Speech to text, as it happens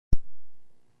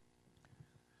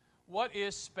What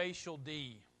is Spatial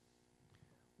D?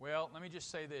 Well, let me just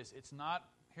say this. It's not,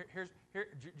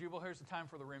 Jubal, here's the time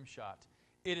for the rim shot.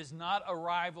 It is not a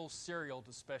rival cereal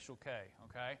to Special K,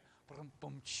 okay? Boom,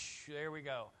 boom, there we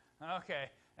go. Okay,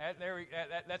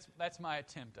 that's my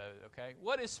attempt at it, okay?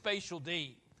 What is Spatial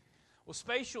D? Well,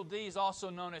 Spatial D is also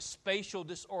known as spatial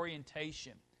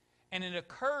disorientation, and it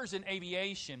occurs in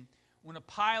aviation when a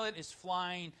pilot is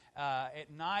flying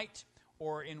at night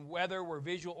or in weather where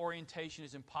visual orientation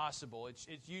is impossible.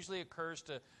 It usually occurs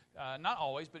to, not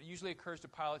always, but it usually occurs to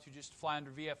pilots who just fly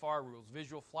under VFR rules,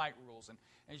 visual flight rules. And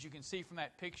as you can see from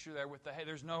that picture there,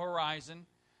 there's no horizon,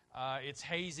 it's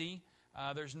hazy,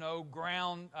 there's no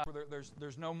ground,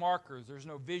 there's no markers, there's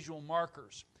no visual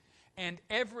markers. And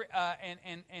every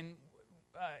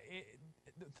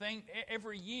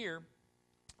year,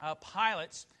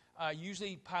 pilots,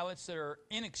 usually pilots that are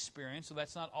inexperienced, so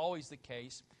that's not always the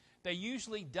case, they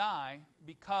usually die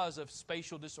because of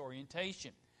spatial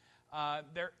disorientation.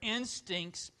 Their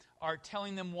instincts are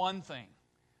telling them one thing.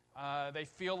 They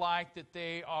feel like that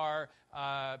they are,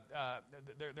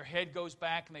 their head goes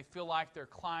back and they feel like they're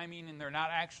climbing and they're not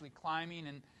actually climbing,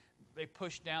 and they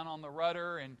push down on the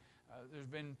rudder, and there's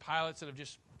been pilots that have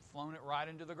just flown it right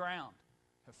into the ground,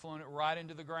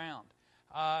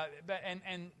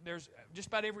 And there's just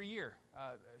about every year,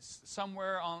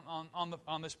 somewhere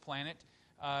on this planet,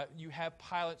 you have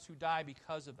pilots who die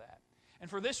because of that. And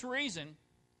for this reason,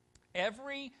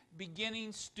 every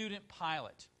beginning student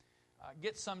pilot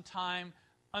gets some time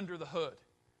under the hood.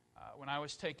 When I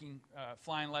was taking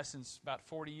flying lessons about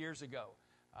 40 years ago,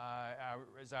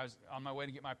 as I was on my way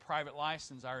to get my private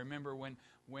license, I remember when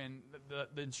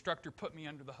the instructor put me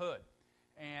under the hood.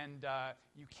 And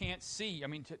you can't see. I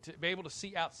mean, to be able to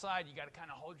see outside, you got to kind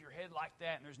of hold your head like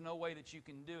that, and there's no way that you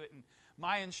can do it. And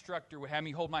my instructor would have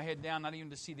me hold my head down, not even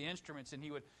to see the instruments, and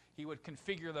he would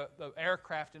configure the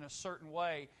aircraft in a certain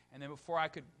way. And then before I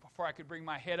could bring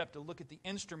my head up to look at the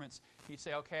instruments, he'd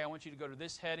say, "Okay, I want you to go to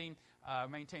this heading,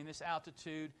 maintain this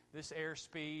altitude, this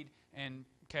airspeed, and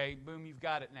okay, boom, you've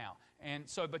got it now." And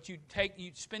so, but you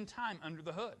spend time under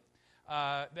the hood.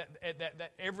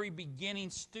 That every beginning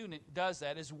student does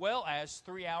that, as well as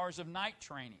 3 hours of night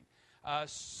training,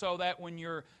 so that when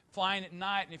you're flying at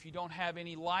night, and if you don't have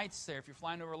any lights there, if you're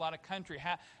flying over a lot of country,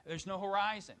 there's no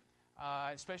horizon,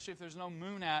 especially if there's no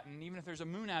moon out, and even if there's a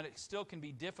moon out, it still can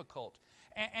be difficult.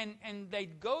 And they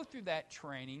go through that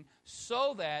training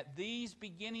so that these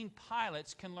beginning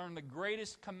pilots can learn the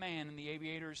greatest command in the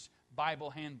aviator's Bible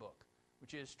handbook,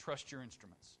 which is trust your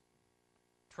instruments.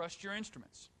 Trust your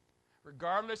instruments.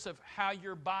 Regardless of how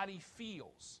your body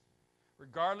feels,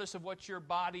 regardless of what your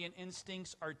body and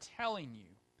instincts are telling you,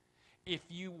 if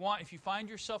you find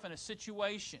yourself in a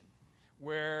situation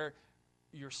where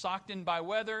you're socked in by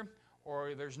weather,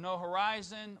 or there's no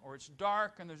horizon, or it's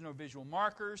dark and there's no visual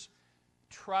markers,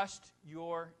 trust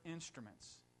your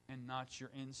instruments and not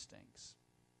your instincts.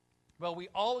 Well, we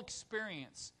all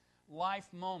experience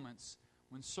life moments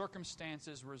when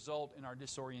circumstances result in our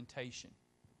disorientation.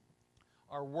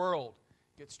 Our world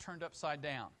gets turned upside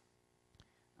down.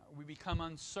 We become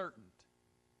uncertain.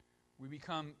 We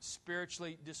become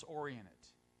spiritually disoriented.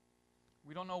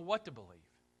 We don't know what to believe.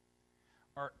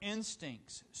 Our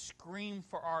instincts scream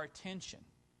for our attention,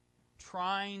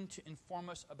 trying to inform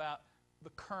us about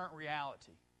the current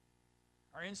reality.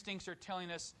 Our instincts are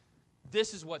telling us,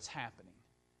 this is what's happening.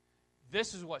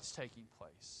 This is what's taking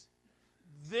place.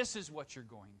 This is what you're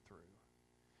going through.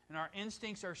 And our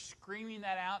instincts are screaming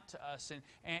that out to us,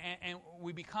 and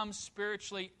we become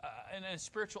spiritually in a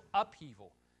spiritual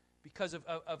upheaval because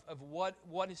of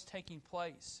what is taking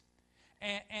place.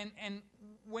 And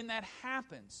when that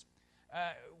happens,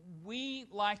 we,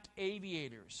 like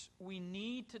aviators, we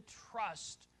need to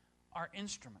trust our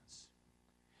instruments.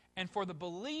 And for the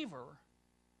believer,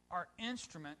 our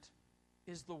instrument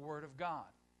is the Word of God.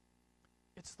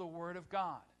 It's the Word of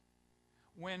God.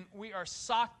 When we are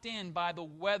socked in by the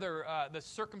weather, the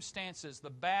circumstances, the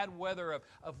bad weather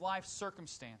of life's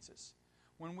circumstances,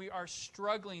 when we are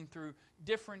struggling through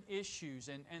different issues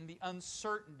and the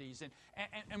uncertainties,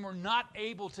 and we're not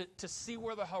able to see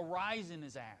where the horizon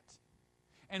is at,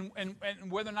 and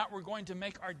whether or not we're going to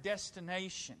make our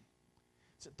destination.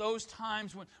 It's at those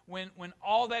times when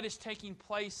all that is taking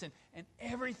place and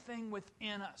everything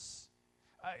within us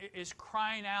is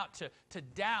crying out to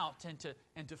doubt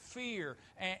and to fear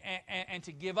and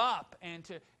to give up and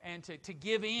to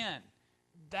give in.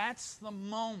 That's the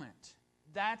moment.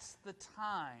 That's the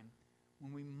time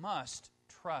when we must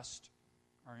trust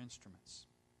our instruments.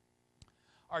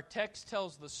 Our text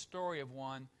tells the story of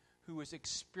one who was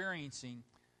experiencing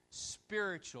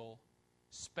spiritual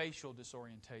spatial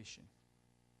disorientation.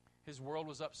 his world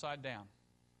was upside down.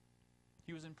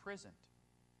 He was imprisoned.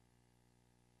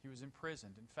 He was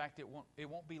imprisoned. In fact, it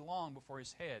won't be long before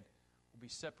his head will be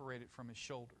separated from his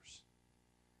shoulders.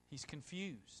 He's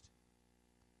confused.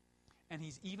 And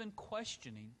he's even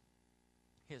questioning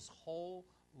his whole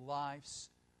life's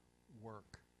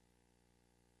work.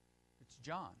 It's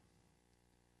John.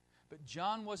 But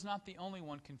John was not the only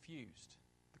one confused.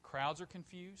 The crowds are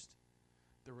confused.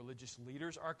 The religious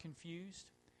leaders are confused.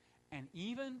 And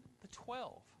even the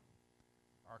 12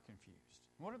 are confused.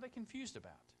 What are they confused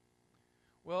about?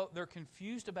 Well, they're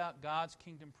confused about God's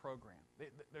kingdom program.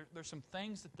 There's some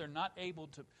things that they're not able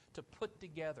to put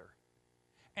together.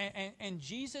 And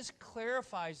Jesus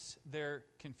clarifies their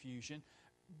confusion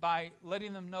by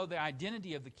letting them know the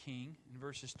identity of the king in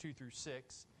verses 2 through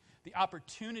 6, the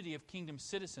opportunity of kingdom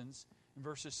citizens in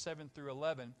verses 7 through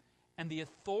 11, and the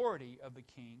authority of the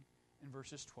king in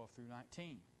verses 12 through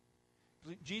 19.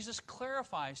 Jesus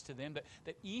clarifies to them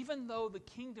that even though the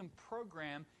kingdom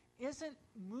program isn't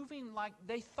moving like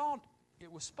they thought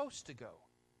it was supposed to go,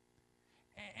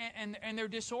 and they're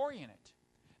disoriented.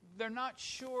 They're not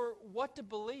sure what to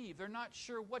believe. They're not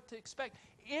sure what to expect.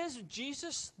 Is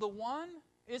Jesus the one?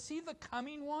 Is He the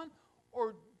coming one?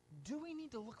 Or do we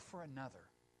need to look for another?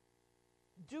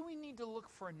 Do we need to look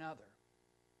for another?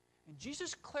 And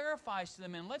Jesus clarifies to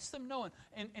them and lets them know,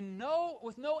 and know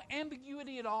with no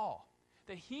ambiguity at all,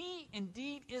 that He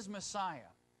indeed is Messiah,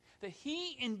 that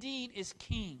He indeed is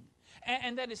King,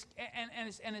 and that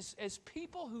as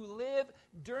people who live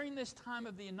during this time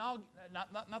of the not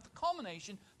the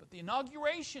culmination, but the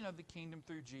inauguration of the kingdom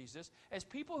through Jesus, as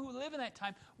people who live in that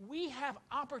time, we have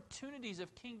opportunities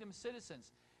of kingdom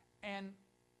citizens, and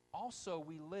also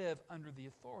we live under the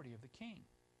authority of the King.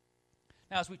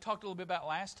 Now, as we talked a little bit about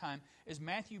last time, as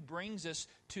Matthew brings us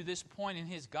to this point in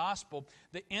his gospel,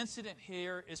 the incident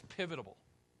here is pivotal.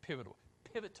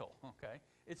 Okay,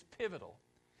 it's pivotal.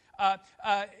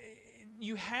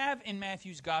 You have in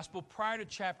Matthew's gospel, prior to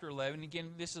chapter 11,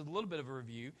 again, this is a little bit of a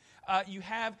review, you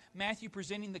have Matthew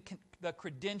presenting the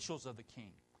credentials of the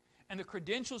king. And the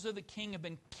credentials of the king have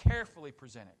been carefully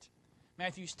presented.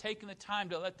 Matthew's taken the time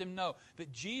to let them know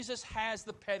that Jesus has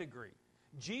the pedigree.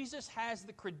 Jesus has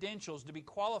the credentials to be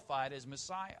qualified as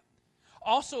Messiah.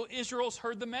 Also, Israel's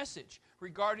heard the message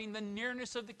regarding the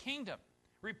nearness of the kingdom.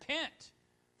 Repent,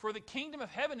 for the kingdom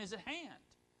of heaven is at hand.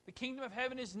 The kingdom of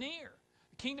heaven is near.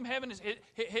 The kingdom of heaven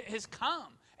has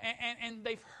come. And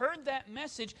they've heard that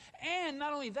message. And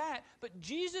not only that, but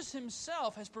Jesus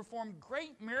Himself has performed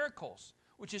great miracles,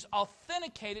 which has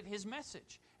authenticated His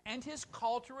message and His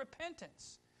call to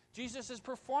repentance. Jesus has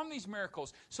performed these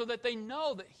miracles so that they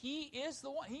know that He is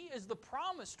the one. He is the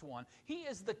promised one. He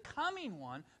is the coming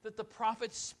one that the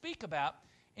prophets speak about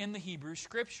in the Hebrew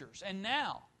Scriptures. And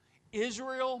now,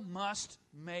 Israel must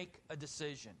make a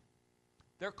decision.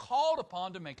 They're called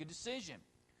upon to make a decision.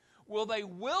 Will they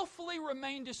willfully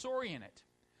remain disoriented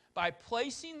by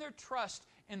placing their trust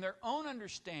in their own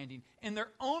understanding, in their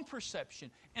own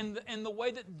perception, in the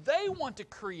way that they want to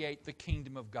create the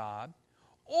kingdom of God?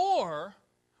 Or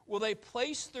will they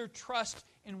place their trust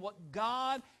in what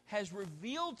God has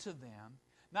revealed to them,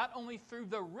 not only through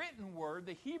the written word,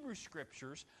 the Hebrew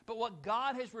Scriptures, but what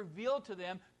God has revealed to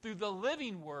them through the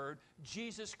living word,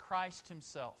 Jesus Christ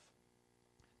Himself?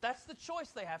 That's the choice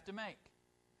they have to make.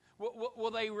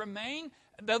 Will they remain?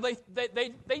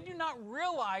 They do not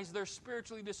realize they're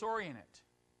spiritually disoriented.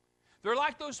 They're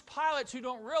like those pilots who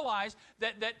don't realize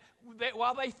that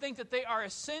while they think that they are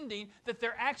ascending, that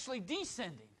they're actually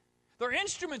descending. Their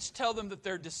instruments tell them that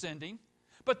they're descending,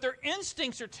 but their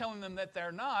instincts are telling them that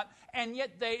they're not, and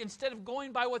yet they, instead of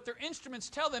going by what their instruments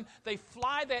tell them, they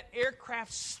fly that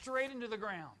aircraft straight into the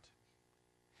ground.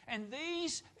 And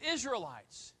these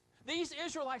Israelites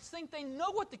think they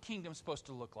know what the kingdom's supposed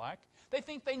to look like. They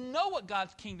think they know what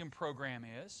God's kingdom program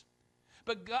is,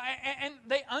 but God, and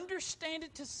they understand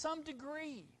it to some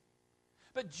degree.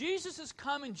 But Jesus has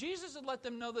come, and Jesus has let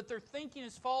them know that their thinking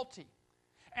is faulty.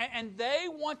 And they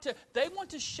want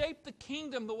to shape the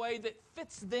kingdom the way that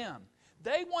fits them.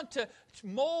 They want to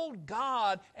mold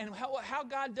God and how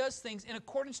God does things in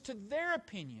accordance to their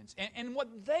opinions and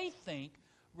what they think,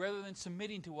 rather than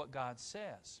submitting to what God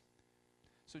says.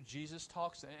 So Jesus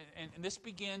talks, and this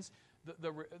begins,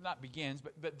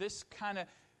 but this kind of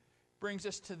brings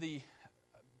us to the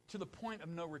point of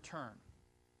no return.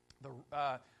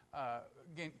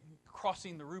 Again,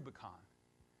 crossing the Rubicon.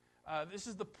 This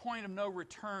is the point of no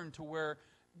return to where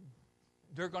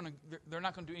they're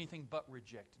not going to do anything but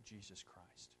reject Jesus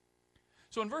Christ.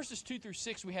 So in verses 2 through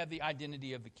 6, we have the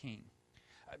identity of the king.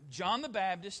 John the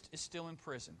Baptist is still in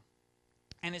prison,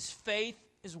 and his faith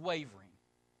is wavering.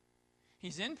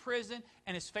 He's in prison,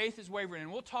 and his faith is wavering.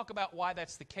 And we'll talk about why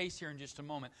that's the case here in just a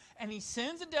moment. And he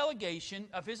sends a delegation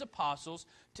of his apostles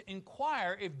to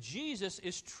inquire if Jesus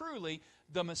is truly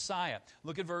the Messiah.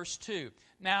 Look at verse 2.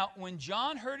 Now, when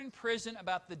John heard in prison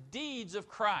about the deeds of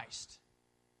Christ,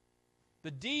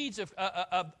 the deeds of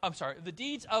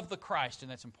the Christ,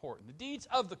 and that's important. The deeds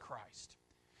of the Christ.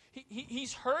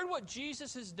 He's heard what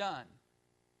Jesus has done.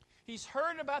 He's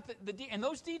heard about the deed, and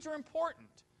those deeds are important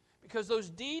because those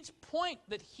deeds point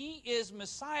that he is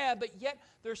Messiah, but yet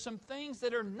there's some things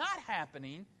that are not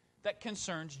happening that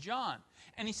concerns John.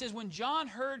 And he says, when John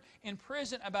heard in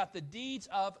prison about the deeds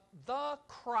of the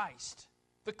Christ,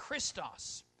 the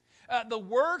Christos, the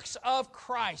works of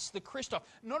Christ, the Christos.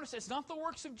 Notice it's not the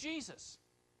works of Jesus.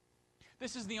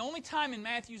 This is the only time in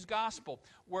Matthew's gospel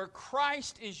where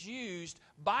Christ is used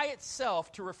by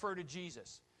itself to refer to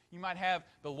Jesus. You might have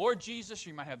the Lord Jesus,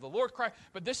 you might have the Lord Christ,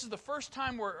 but this is the first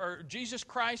time where Jesus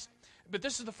Christ, but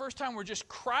this is the first time where just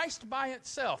Christ by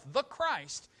itself, the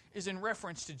Christ, is in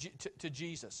reference to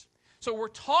Jesus. So we're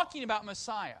talking about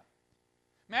Messiah.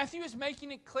 Matthew is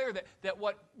making it clear that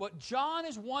what John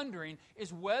is wondering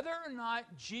is whether or not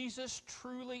Jesus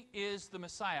truly is the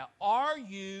Messiah. Are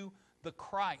you the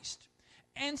Christ?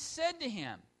 And said to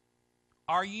him,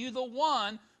 are you the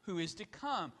one who is to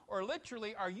come? Or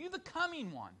literally, are you the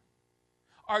coming one?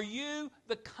 Are you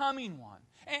the coming one?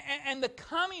 And the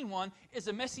coming one is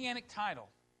a messianic title.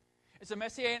 It's a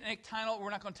messianic title. We're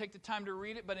not going to take the time to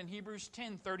read it, but in Hebrews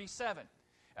 10:37,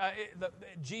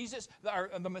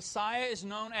 the Messiah is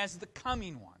known as the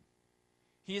coming one.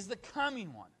 He is the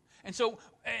coming one. And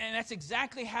that's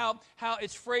exactly how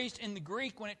it's phrased in the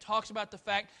Greek when it talks about the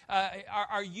fact,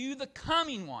 are you the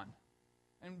coming one?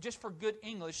 And just for good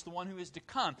English, the one who is to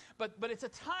come. But it's a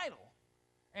title.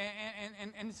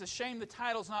 And it's a shame the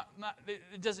title's not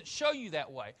it doesn't show you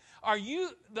that way. Are you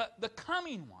the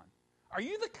coming one? Are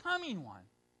you the coming one?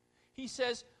 He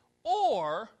says,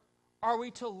 or are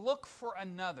we to look for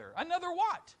another? Another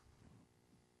what?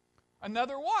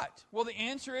 Another what? Well, the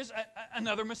answer is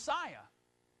another Messiah.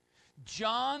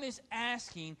 John is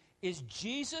asking, is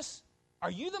Jesus,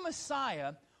 are you the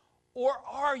Messiah, or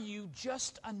are you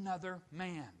just another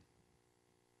man?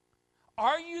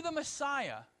 Are you the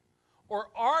Messiah, or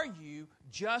are you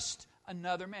just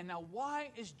another man? Now,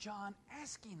 why is John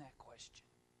asking that question?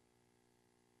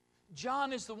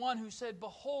 John is the one who said,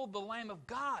 behold the Lamb of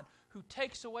God who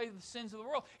takes away the sins of the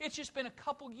world. It's just been a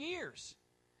couple years,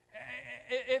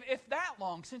 if that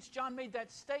long, since John made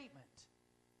that statement.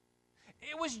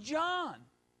 It was John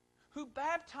who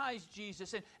baptized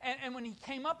Jesus. And when he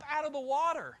came up out of the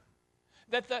water,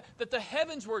 that the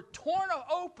heavens were torn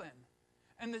open.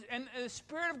 And the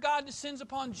Spirit of God descends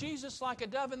upon Jesus like a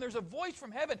dove. And there's a voice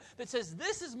from heaven that says,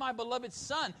 this is my beloved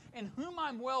Son, in whom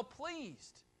I'm well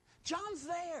pleased. John's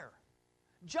there.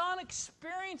 John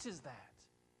experiences that.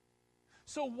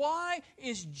 So why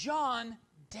is John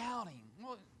doubting?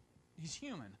 Well, he's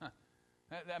human.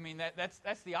 I mean,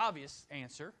 that's the obvious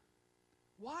answer.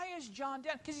 Why is John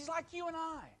doubting? Because he's like you and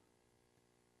I.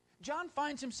 John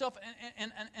finds himself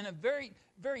in a very,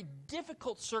 very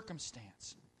difficult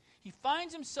circumstance. He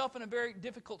finds himself in a very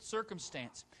difficult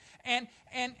circumstance. And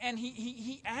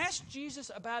he asked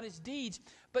Jesus about his deeds,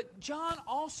 but John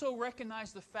also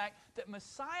recognized the fact that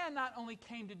Messiah not only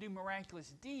came to do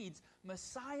miraculous deeds,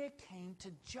 Messiah came to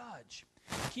judge.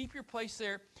 Keep your place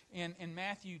there in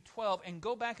Matthew 12 and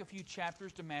go back a few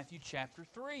chapters to Matthew chapter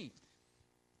 3.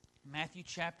 Matthew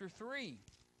chapter 3.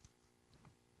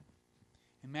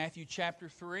 In Matthew chapter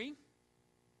 3,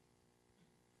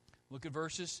 look at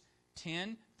verses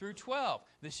 10 through 12.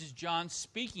 This is John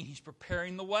speaking. He's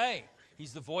preparing the way.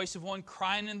 He's the voice of one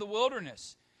crying in the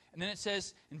wilderness. And then it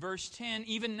says in verse 10,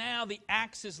 even now the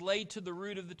axe is laid to the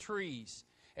root of the trees.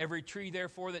 Every tree,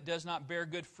 therefore, that does not bear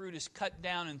good fruit is cut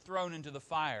down and thrown into the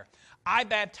fire. I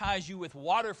baptize you with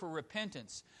water for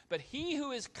repentance, but he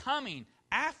who is coming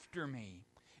after me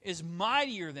is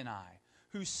mightier than I,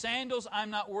 whose sandals I'm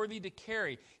not worthy to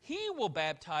carry. He will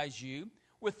baptize you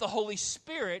with the Holy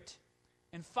Spirit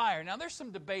and fire. Now, there's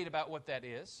some debate about what that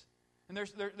is, and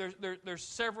there's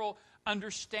several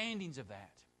understandings of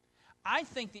that. I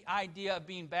think the idea of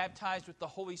being baptized with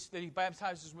that he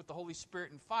baptizes with the Holy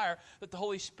Spirit and fire, that the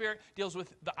Holy Spirit deals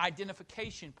with the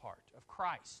identification part of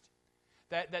Christ.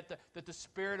 That the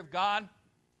Spirit of God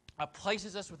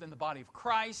places us within the body of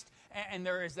Christ, and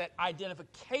there is that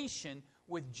identification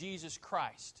with Jesus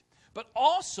Christ. But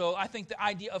also, I think the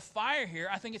idea of fire here,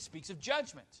 I think it speaks of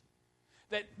judgment.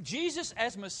 That Jesus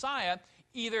as Messiah,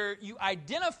 either you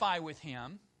identify with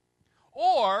him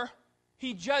or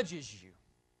he judges you.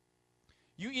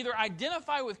 You either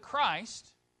identify with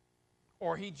Christ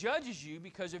or He judges you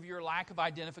because of your lack of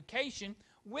identification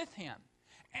with Him.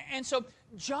 And so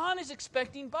John is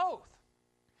expecting both.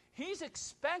 He's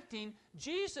expecting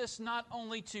Jesus not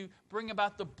only to bring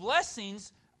about the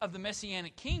blessings of the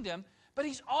Messianic kingdom, but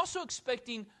he's also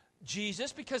expecting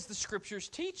Jesus, because the Scriptures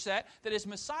teach that as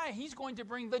Messiah, He's going to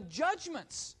bring the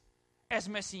judgments as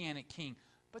Messianic King.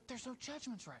 But there's no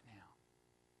judgments right now.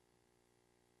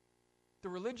 The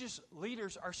religious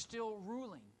leaders are still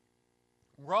ruling.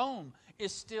 Rome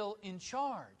is still in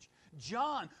charge.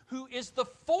 John, who is the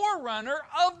forerunner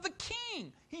of the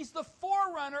King, he's the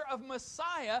forerunner of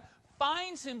Messiah,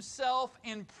 finds himself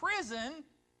in prison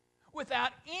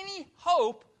without any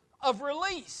hope of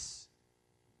release.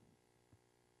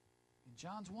 And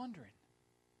John's wondering,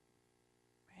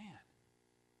 man,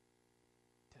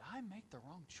 did I make the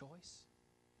wrong choice?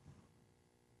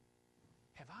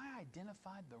 Have I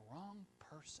identified the wrong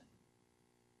person?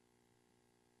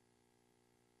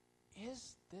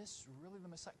 Is this really the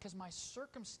Messiah? Because my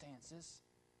circumstances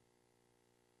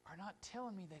are not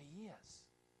telling me that He is.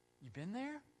 You been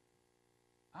there?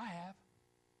 I have.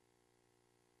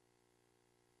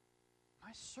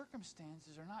 My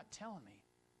circumstances are not telling me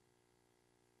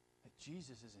that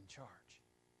Jesus is in charge.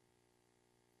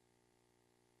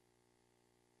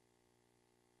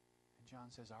 And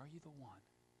John says, are you the one?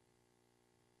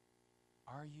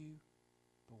 Are you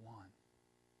the one?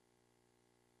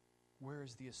 Where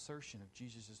is the assertion of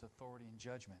Jesus' authority and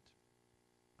judgment?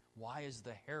 Why is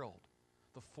the herald,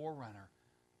 the forerunner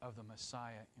of the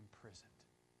Messiah, imprisoned?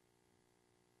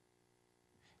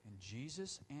 And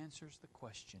Jesus answers the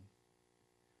question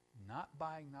not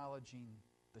by acknowledging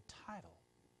the title,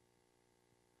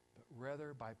 but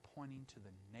rather by pointing to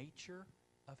the nature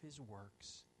of His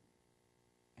works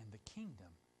and the kingdom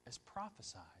as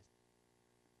prophesied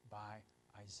by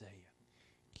Isaiah.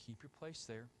 Keep your place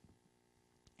there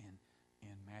in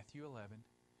Matthew 11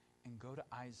 and go to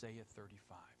Isaiah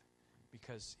 35,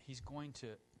 because he's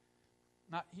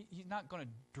not going to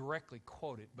directly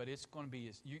quote it, but it's going to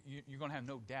be, you're going to have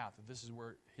no doubt that this is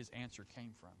where his answer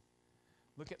came from.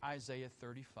 Look at Isaiah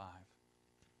 35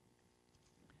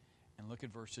 and look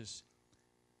at verses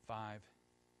 5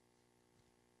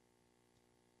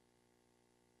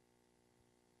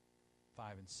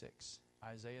 and 6.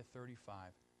 Isaiah 35,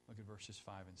 look at verses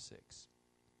 5 and 6.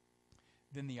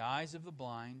 Then the eyes of the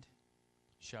blind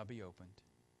shall be opened,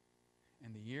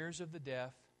 and the ears of the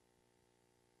deaf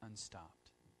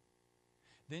unstopped.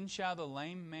 Then shall the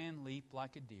lame man leap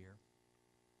like a deer,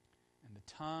 and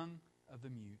the tongue of the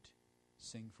mute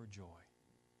sing for joy.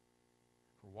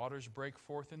 For waters break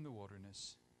forth in the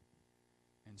wilderness,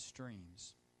 and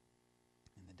streams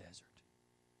in the desert.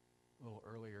 A little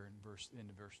earlier in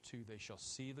verse 2, they shall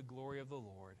see the glory of the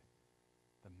Lord,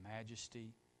 the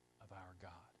majesty of our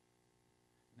God.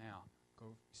 Now,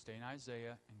 stay in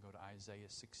Isaiah and go to Isaiah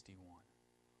 61.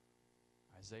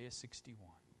 Isaiah 61.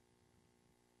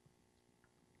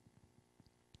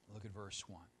 Look at verse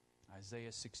 1.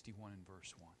 Isaiah 61 and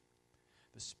verse 1.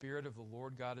 The Spirit of the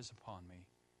Lord God is upon me,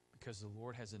 because the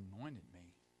Lord has anointed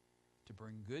me to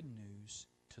bring good news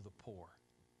to the poor.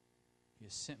 He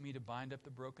has sent me to bind up the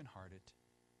brokenhearted,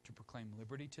 to proclaim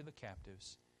liberty to the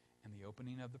captives, and the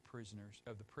opening of the prison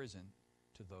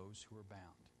to those who are bound.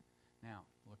 Now,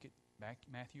 look at back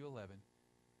Matthew 11.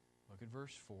 Look at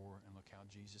verse 4 and look how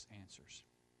Jesus answers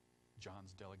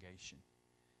John's delegation.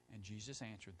 And Jesus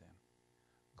answered them,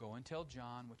 go and tell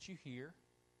John what you hear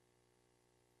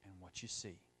and what you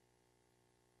see.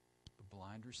 The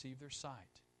blind receive their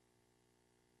sight.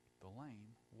 The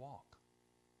lame walk.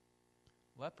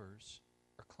 Lepers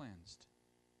are cleansed.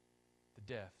 The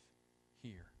deaf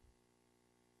hear.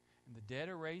 And the dead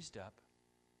are raised up,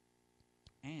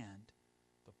 and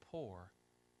the poor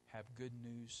have good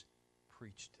news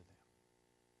preached to them.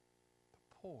 The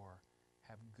poor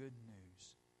have good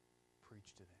news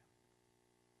preached to them.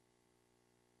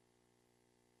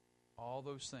 All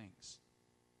those things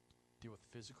deal with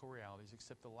physical realities,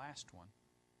 except the last one,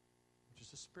 which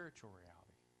is a spiritual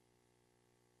reality.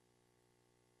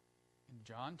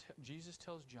 And Jesus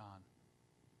tells John,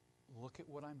 look at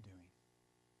what I'm doing.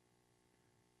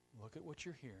 Look at what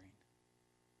you're hearing.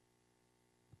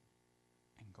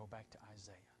 And go back to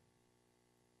Isaiah.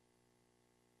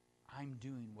 I'm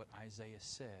doing what Isaiah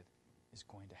said is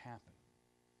going to happen.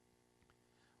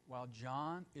 While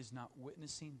John is not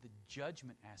witnessing the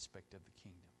judgment aspect of the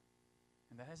kingdom,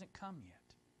 and that hasn't come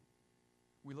yet.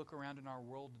 We look around in our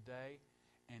world today,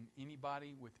 and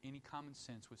anybody with any common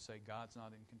sense would say God's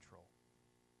not in control.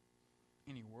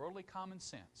 Any worldly common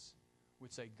sense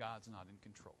would say God's not in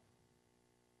control.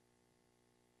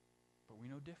 But we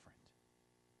know different.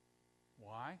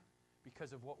 Why?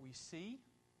 Because of what we see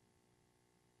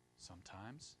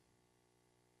Sometimes.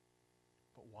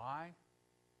 But why?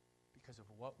 Because of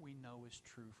what we know is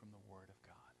true from the Word of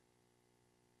God.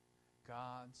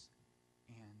 God's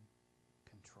in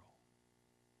control.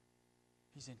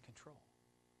 He's in control.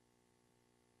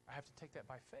 I have to take that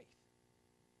by faith.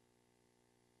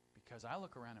 Because I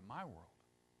look around at my world,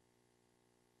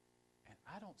 and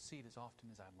I don't see it as often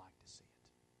as I'd like to see it.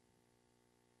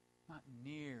 Not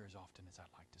near as often as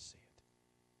I'd like to see it.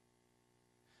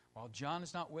 While John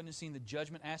is not witnessing the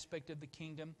judgment aspect of the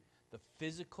kingdom, the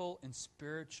physical and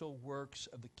spiritual works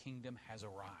of the kingdom has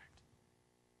arrived.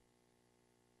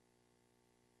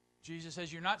 Jesus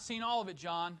says, you're not seeing all of it,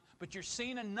 John, but you're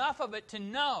seeing enough of it to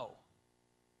know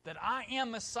that I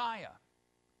am Messiah.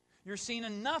 You're seeing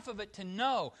enough of it to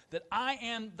know that I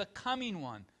am the coming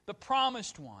one, the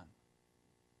promised one.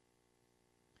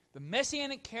 The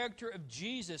messianic character of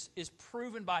Jesus is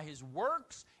proven by His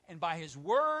works and by His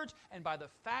words and by the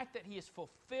fact that He has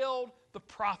fulfilled the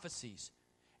prophecies.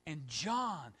 And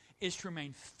John is to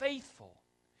remain faithful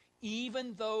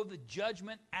even though the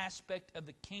judgment aspect of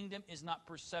the kingdom is not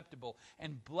perceptible.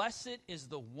 And blessed is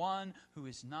the one who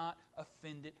is not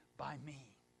offended by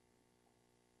me.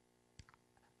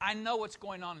 I know what's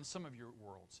going on in some of your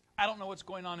worlds. I don't know what's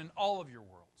going on in all of your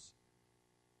worlds.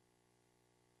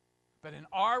 But in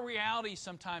our reality,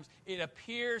 sometimes it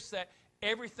appears that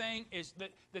everything is,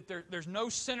 that there's no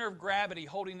center of gravity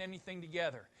holding anything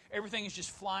together. Everything is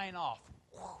just flying off.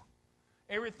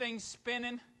 Everything's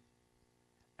spinning,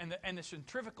 and the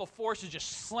centrifugal force is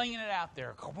just slinging it out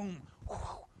there. Kaboom.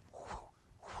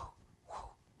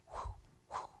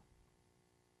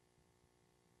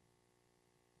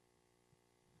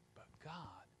 But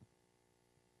God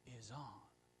is on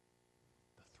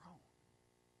the throne.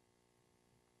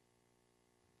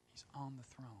 He's on the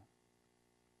throne.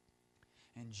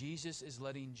 And Jesus is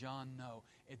letting John know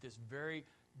at this very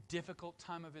difficult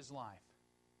time of his life,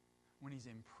 when he's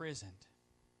imprisoned,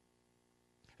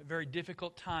 a very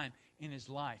difficult time in his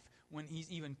life, when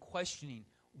he's even questioning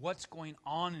what's going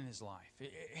on in his life.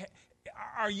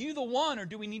 Are you the one, or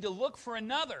do we need to look for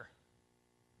another?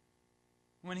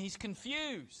 When he's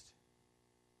confused.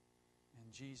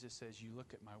 And Jesus says, you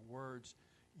look at my words,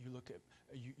 you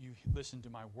listen to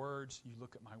my words, you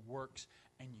look at my works,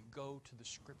 and you go to the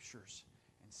Scriptures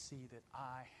and see that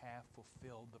I have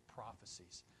fulfilled the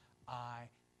prophecies. I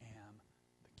am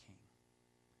the King.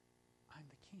 I'm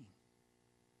the King.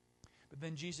 But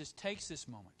then Jesus takes this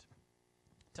moment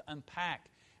to unpack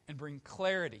and bring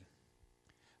clarity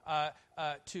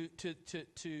to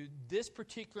this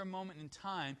particular moment in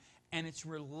time and its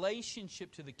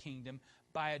relationship to the kingdom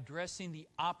by addressing the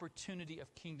opportunity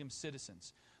of kingdom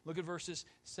citizens. Look at verses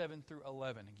 7 through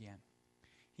 11 again.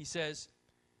 He says,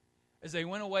 as they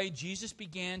went away, Jesus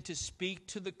began to speak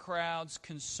to the crowds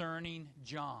concerning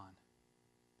John.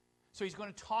 So he's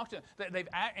going to talk to them.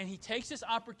 And he takes this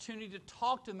opportunity to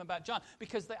talk to them about John,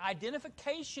 because the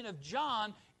identification of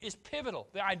John is pivotal.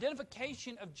 The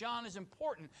identification of John is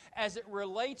important as it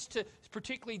relates to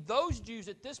particularly those Jews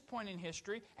at this point in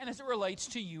history, and as it relates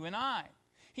to you and I.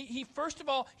 He first of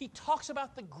all, he talks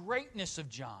about the greatness of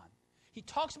John. He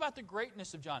talks about the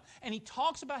greatness of John, and he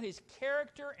talks about his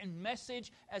character and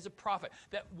message as a prophet.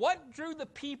 That what drew the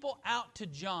people out to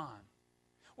John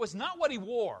was not what he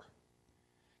wore.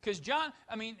 Because John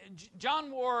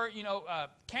wore,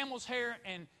 camel's hair,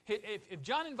 and if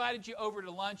John invited you over to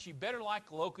lunch, you better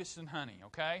like locusts and honey,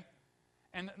 okay?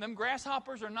 And them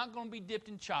grasshoppers are not going to be dipped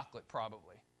in chocolate,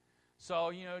 probably.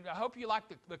 So, I hope you like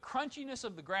the crunchiness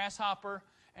of the grasshopper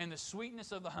and the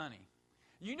sweetness of the honey.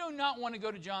 You do not want to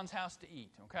go to John's house to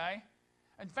eat, okay?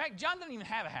 In fact, John doesn't even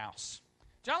have a house.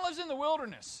 John lives in the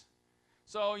wilderness.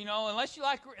 So, unless you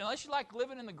like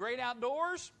living in the great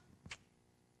outdoors,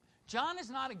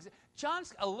 John's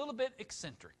a little bit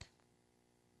eccentric.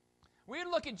 We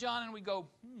look at John and we go,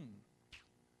 he's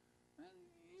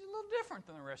a little different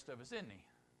than the rest of us, isn't he?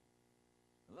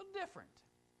 A little different.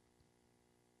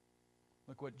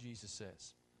 Look what Jesus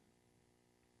says.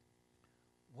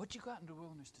 What'd you go out into the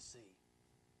wilderness to see?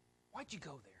 Why'd you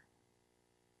go there?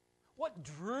 What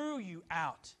drew you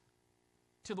out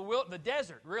to the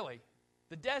desert, really?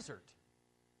 The desert.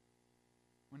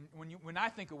 When I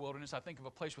think of wilderness, I think of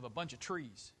a place with a bunch of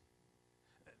trees.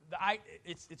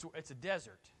 It's a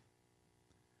desert.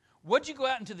 What'd you go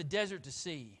out into the desert to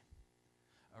see?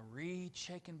 A reed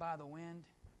shaken by the wind?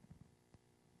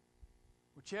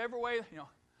 Whichever way,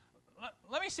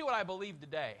 let me see what I believe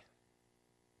today.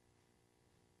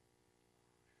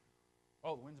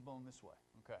 Oh, the wind's blowing this way.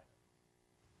 Okay.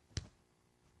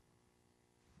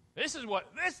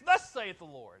 Thus saith the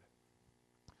Lord.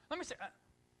 Let me say,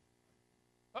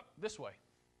 this way.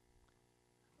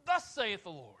 Thus saith the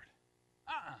Lord.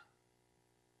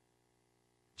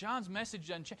 John's message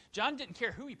doesn't change. John didn't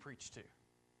care who he preached to.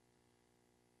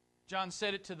 John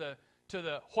said it to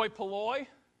the hoi polloi.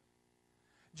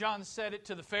 John said it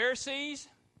to the Pharisees.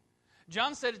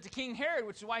 John said it to King Herod,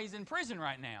 which is why he's in prison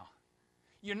right now.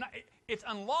 It's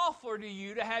unlawful to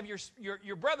you to have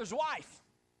your brother's wife.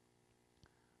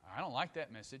 I don't like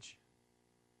that message.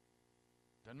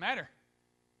 Doesn't matter.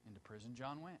 Into prison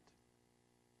John went.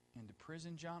 Into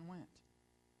prison John went.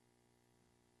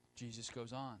 Jesus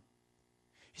goes on.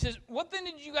 He says, what then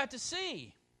did you got to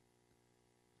see?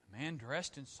 A man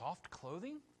dressed in soft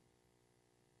clothing?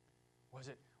 Was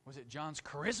it John's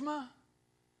charisma?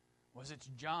 Was it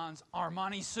John's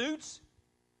Armani suits?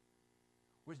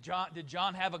 Did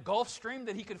John have a Gulf Stream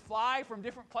that he could fly from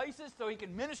different places so he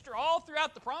could minister all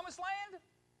throughout the Promised Land?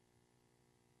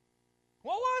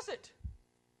 What was it?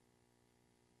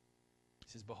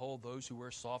 He says, behold, those who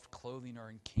wear soft clothing are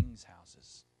in kings'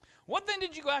 houses. What then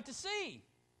did you go out to see?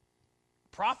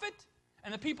 Prophet?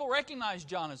 And the people recognized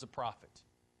John as a prophet.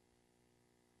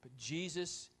 But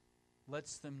Jesus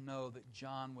lets them know that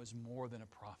John was more than a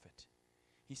prophet.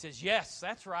 He says, yes,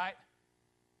 that's right.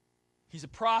 He's a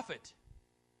prophet.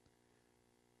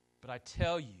 But I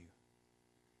tell you,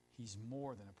 he's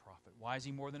more than a prophet. Why is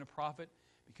he more than a prophet?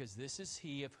 Because this is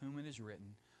he of whom it is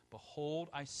written, behold,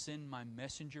 I send my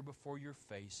messenger before your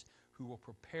face, who will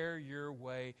prepare your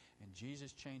way. And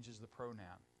Jesus changes the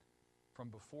pronoun from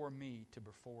before me to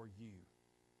before you.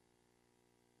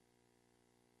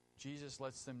 Jesus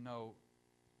lets them know,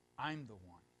 I'm the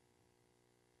one.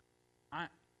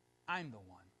 I'm the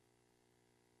one.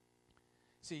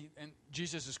 See, and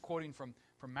Jesus is quoting from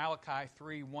Malachi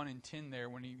 3, 1 and 10 there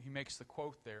when he makes the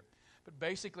quote there. But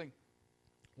basically,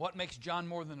 what makes John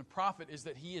more than a prophet is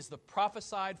that he is the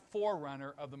prophesied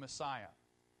forerunner of the Messiah.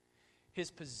 His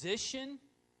position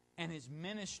and his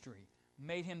ministry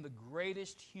made him the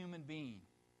greatest human being.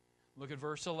 Look at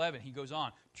verse 11. He goes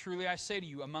on, truly I say to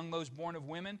you, among those born of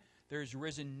women, there has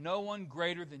risen no one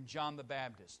greater than John the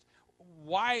Baptist.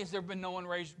 Why has there been no one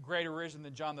greater risen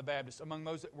than John the Baptist among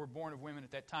those that were born of women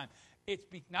at that time? It's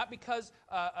not because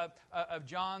of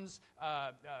John's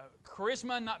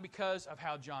charisma, not because of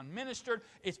how John ministered.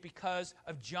 It's because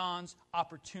of John's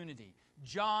opportunity.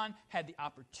 John had the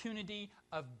opportunity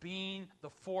of being the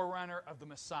forerunner of the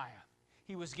Messiah.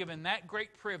 He was given that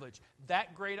great privilege,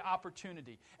 that great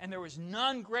opportunity. And there was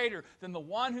none greater than the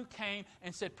one who came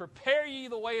and said, prepare ye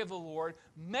the way of the Lord,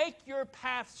 make your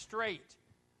path straight.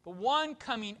 The one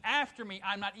coming after me,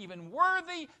 I'm not even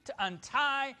worthy to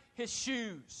untie his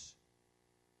shoes.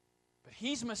 But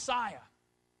he's Messiah.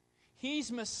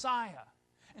 He's Messiah.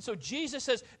 And so Jesus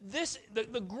says,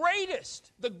 the greatness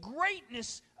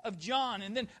of John.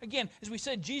 And then again, as we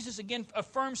said, Jesus again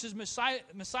affirms his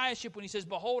messiahship when he says,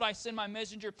 behold, I send my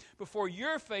messenger before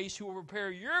your face who will prepare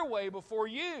your way before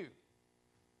you.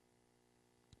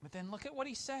 But then look at what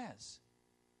he says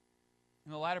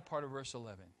in the latter part of verse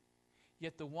 11.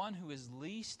 Yet the one who is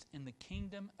least in the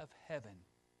kingdom of heaven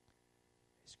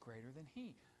is greater than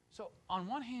he. So on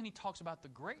one hand, he talks about the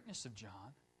greatness of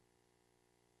John.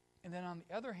 And then on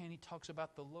the other hand, he talks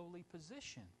about the lowly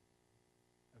position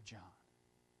of John.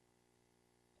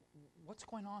 What's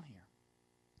going on here?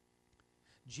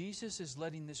 Jesus is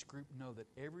letting this group know that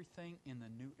everything in the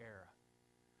new era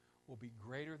will be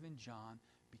greater than John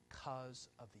because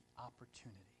of the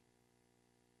opportunity.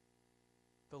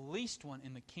 The least one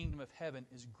in the kingdom of heaven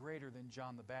is greater than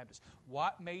John the Baptist.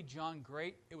 What made John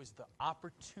great? It was the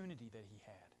opportunity that he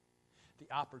had. The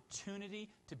opportunity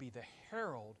to be the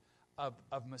herald of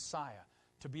Messiah.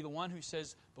 To be the one who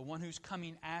says, the one who's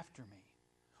coming after me.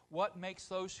 What makes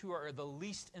those who are the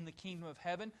least in the kingdom of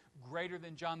heaven greater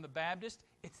than John the Baptist?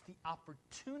 It's the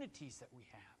opportunities that we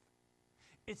have.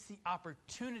 It's the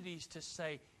opportunities to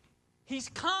say, he's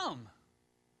come.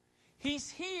 He's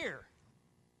here.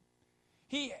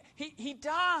 He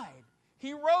died.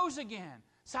 He rose again.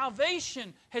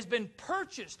 Salvation has been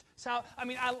purchased. What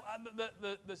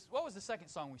was the second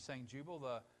song we sang,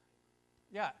 Jubal?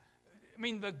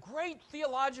 The great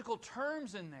theological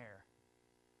terms in there.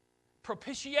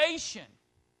 Propitiation.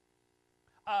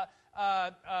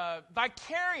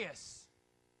 Vicarious.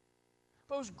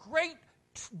 Those great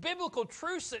biblical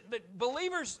truths that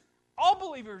believers, all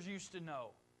believers used to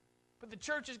know. But the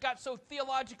church has got so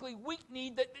theologically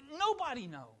weak-kneed that nobody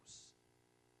knows.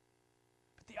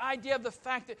 But the idea of the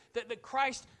fact that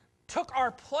Christ took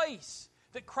our place,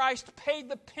 that Christ paid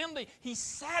the penalty, He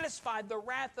satisfied the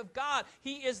wrath of God.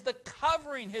 He is the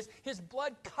covering. His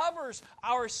blood covers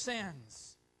our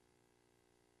sins.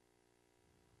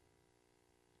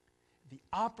 The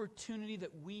opportunity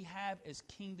that we have as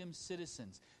kingdom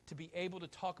citizens to be able to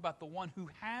talk about the one who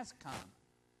has come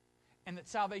and that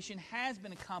salvation has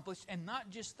been accomplished. And not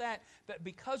just that, but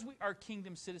because we are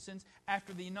kingdom citizens,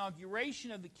 after the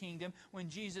inauguration of the kingdom, when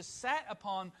Jesus sat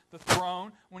upon the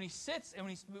throne, when he sits and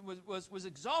when he was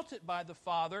exalted by the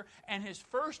Father, and his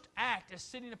first act as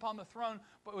sitting upon the throne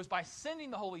was by sending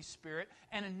the Holy Spirit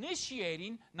and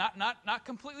initiating, not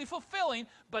completely fulfilling,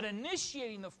 but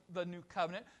initiating the new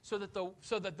covenant, so that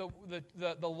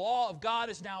the law of God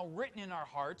is now written in our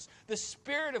hearts. The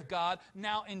Spirit of God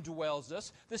now indwells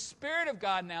us. The Spirit of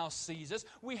God now seals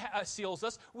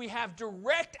us. We have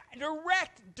direct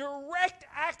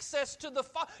access to the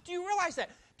Father. Do you realize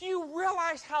that? Do you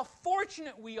realize how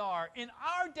fortunate we are in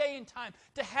our day and time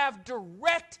to have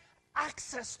direct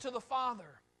access to the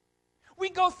Father? We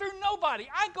go through nobody.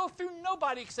 I go through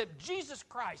nobody except Jesus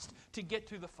Christ to get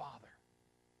to the Father.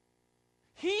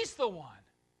 He's the one.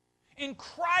 In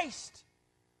Christ,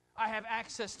 I have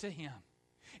access to Him.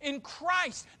 In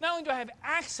Christ, not only do I have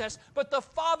access, but the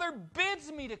Father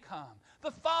bids me to come.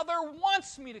 The Father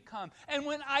wants me to come. And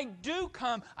when I do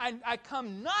come, I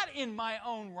come not in my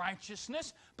own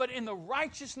righteousness, but in the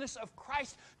righteousness of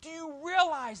Christ. Do you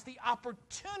realize the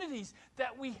opportunities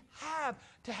that we have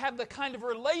to have the kind of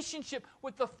relationship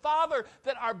with the Father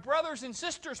that our brothers and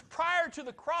sisters prior to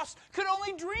the cross could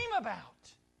only dream about?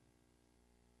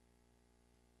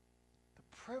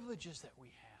 The privileges that we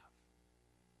have.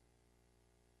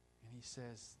 And he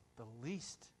says, the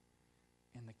least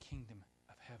in the kingdom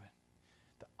of heaven.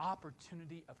 The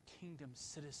opportunity of kingdom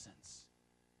citizens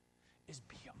is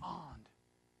beyond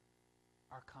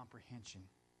our comprehension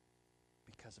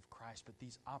because of Christ. But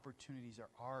these opportunities are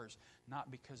ours not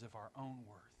because of our own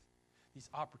worth. These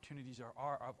opportunities are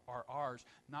ours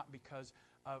not because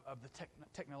of the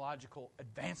technological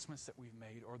advancements that we've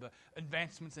made or the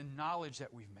advancements in knowledge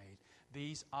that we've made.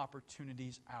 These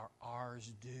opportunities are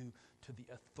ours due to the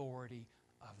authority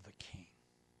of the King.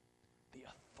 The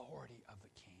authority of the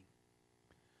King.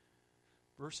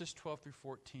 Verses 12 through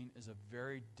 14 is a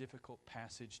very difficult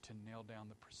passage to nail down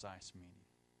the precise meaning.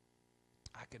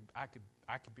 I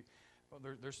could be. Well,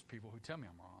 there's people who tell me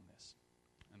I'm wrong on this,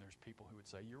 and there's people who would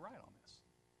say you're right on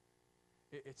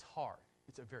this. It's hard.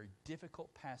 It's a very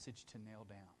difficult passage to nail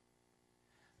down.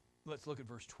 Let's look at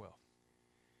verse 12.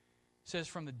 It says,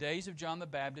 "From the days of John the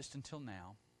Baptist until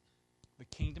now, the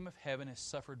kingdom of heaven has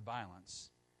suffered violence,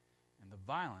 and the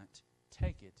violent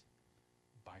take it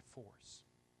by force."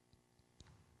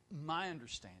 My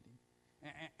understanding,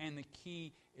 and the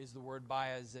key is the word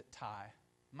biazetai.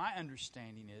 My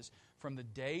understanding is, from the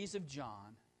days of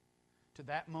John to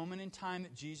that moment in time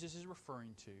that Jesus is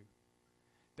referring to,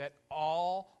 that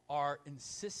all are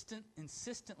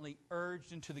insistently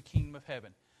urged into the kingdom of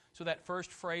heaven. So that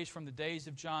first phrase, from the days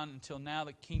of John until now,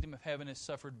 the kingdom of heaven has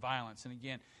suffered violence. And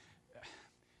again,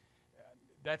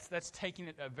 that's taking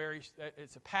it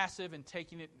it's a passive and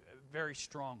taking it very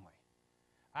strongly.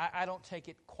 I don't take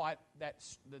it quite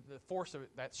the force of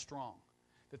it that strong.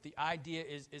 That the idea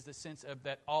is the sense of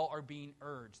that all are being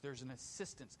urged. There's an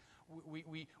insistence.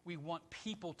 We want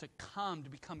people to come to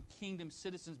become kingdom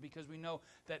citizens because we know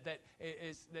that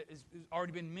is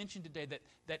already been mentioned today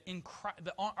that in Christ,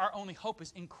 our only hope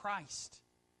is in Christ.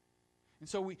 And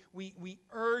so we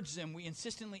urge them, we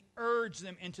insistently urge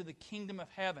them into the kingdom of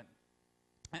heaven.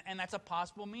 And that's a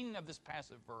possible meaning of this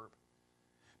passive verb.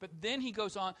 But then he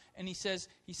goes on and he says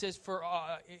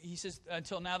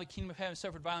until now the kingdom of heaven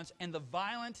suffered violence, and the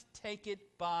violent take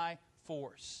it by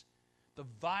force. The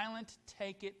violent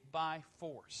take it by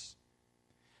force.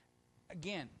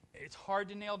 Again, it's hard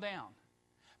to nail down.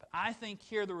 But I think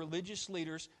here the religious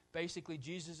leaders, basically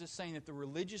Jesus is saying that the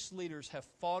religious leaders have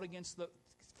fought against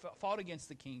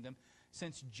the kingdom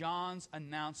since John's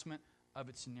announcement of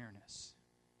its nearness.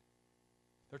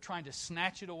 They're trying to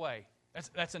snatch it away.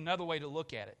 That's another way to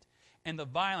look at it. And the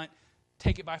violent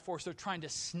take it by force. They're trying to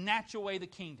snatch away the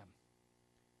kingdom.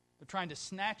 They're trying to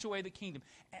snatch away the kingdom.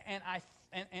 And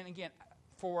again,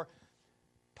 for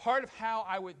part of how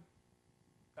I would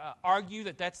argue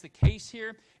that that's the case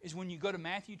here is when you go to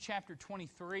Matthew chapter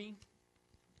 23.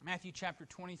 Matthew chapter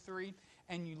 23,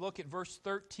 and you look at verse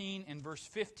 13 and verse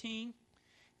 15.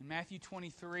 In Matthew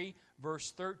 23,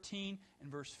 verse 13 and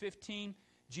verse 15,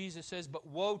 Jesus says, "But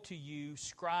woe to you,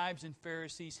 scribes and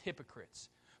Pharisees, hypocrites,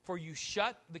 for you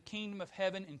shut the kingdom of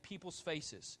heaven in people's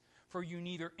faces. For you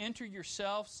neither enter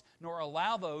yourselves nor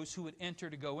allow those who would enter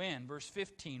to go in." Verse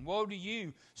 15, "Woe to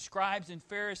you, scribes and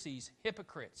Pharisees,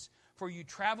 hypocrites, for you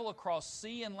travel across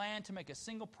sea and land to make a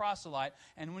single proselyte,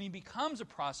 and when he becomes a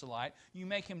proselyte, you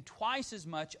make him twice as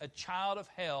much a child of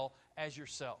hell as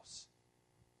yourselves."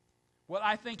 What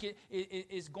I think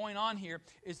is going on here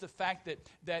is the fact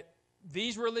that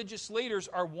these religious leaders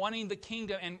are wanting the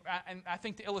kingdom, and I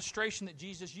think the illustration that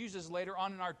Jesus uses later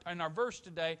on in our verse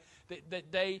today,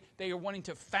 that they are wanting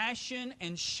to fashion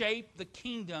and shape the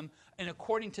kingdom and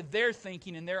according to their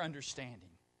thinking and their understanding.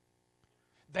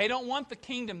 They don't want the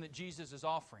kingdom that Jesus is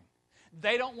offering.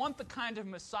 They don't want the kind of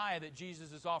Messiah that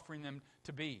Jesus is offering them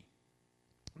to be.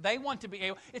 They want to be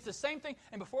able, it's the same thing,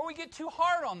 and before we get too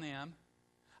hard on them,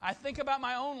 I think about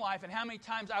my own life and how many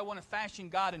times I want to fashion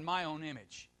God in my own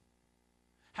image.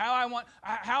 How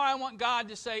I want God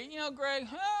to say, you know, Greg,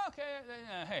 okay,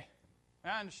 hey,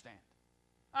 I understand.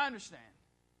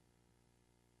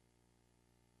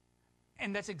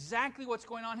 And that's exactly what's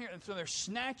going on here. And so they're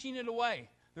snatching it away.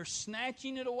 And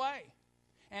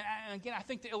again, I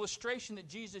think the illustration that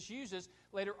Jesus uses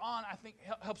later on, I think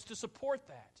helps to support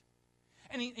that.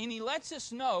 And he lets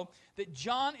us know that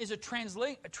John is a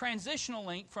transitional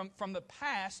link from the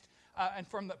past and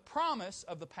from the promise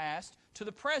of the past to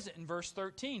the present. In verse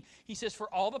 13, he says, for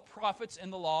all the prophets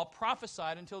in the law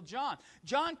prophesied until John.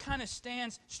 John kind of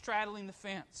stands straddling the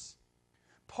fence.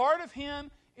 Part of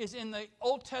him is in the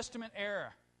Old Testament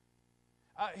era.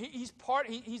 He's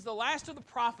the last of the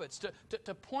prophets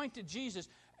to point to Jesus.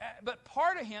 But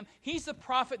part of him, he's the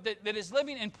prophet that is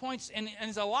living and points and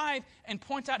is alive and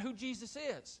points out who Jesus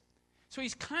is. So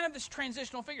he's kind of this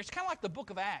transitional figure. It's kind of like the book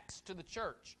of Acts to the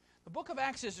church. The book of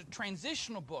Acts is a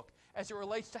transitional book as it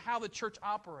relates to how the church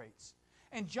operates.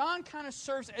 And John kind of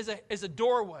serves as a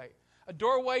doorway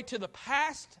to the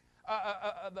past,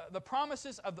 the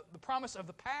promises of the promise of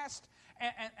the past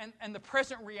and the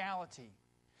present reality.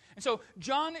 And so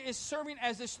John is serving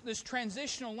as this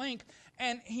transitional link,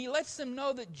 and he lets them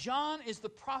know that John is the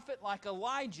prophet like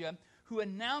Elijah who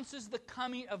announces the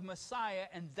coming of Messiah,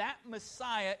 and that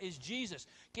Messiah is Jesus.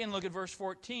 Again, look at verse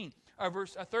 13.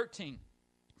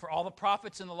 For all the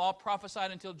prophets in the law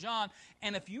prophesied until John,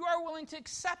 and if you are willing to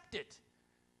accept it.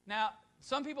 Now,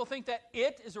 some people think that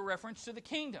it is a reference to the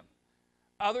kingdom.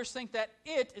 Others think that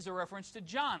it is a reference to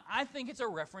John. I think it's a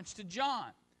reference to John.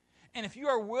 And if you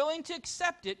are willing to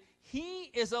accept it, he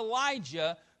is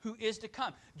Elijah who is to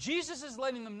come. Jesus is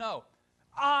letting them know,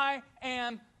 I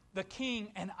am the king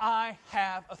and I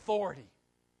have authority.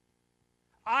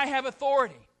 I have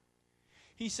authority.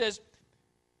 He says,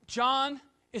 John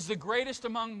is the greatest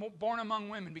born among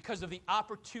women because of the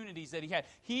opportunities that he had.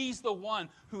 He's the one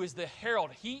who is the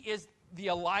herald. He is the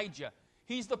Elijah.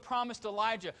 He's the promised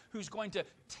Elijah who's going to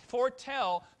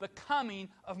foretell the coming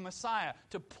of Messiah,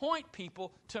 to point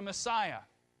people to Messiah.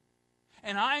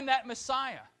 And I'm that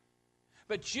Messiah.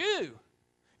 But you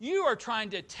are trying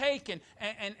to take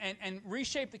and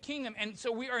reshape the kingdom. And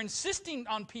so we are insisting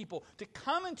on people to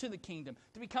come into the kingdom,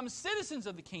 to become citizens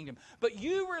of the kingdom. But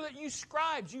you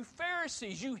scribes, you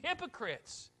Pharisees, you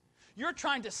hypocrites, you're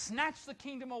trying to snatch the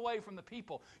kingdom away from the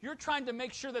people. You're trying to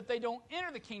make sure that they don't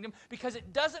enter the kingdom because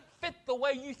it doesn't fit the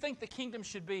way you think the kingdom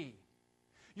should be.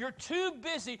 You're too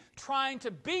busy trying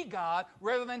to be God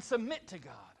rather than submit to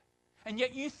God. And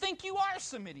yet you think you are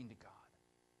submitting to God.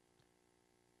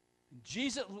 And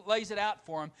Jesus lays it out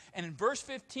for him. And in verse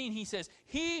 15 he says,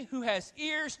 he who has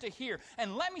ears to hear.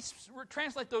 And let me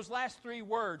translate those last three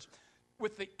words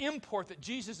with the import that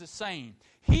Jesus is saying.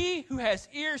 He who has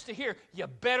ears to hear, you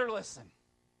better listen.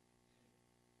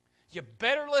 You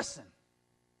better listen.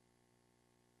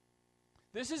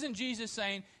 This isn't Jesus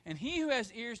saying, and he who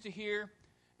has ears to hear,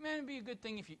 man, it'd be a good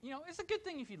thing if it's a good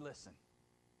thing if you listen.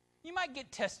 You might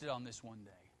get tested on this one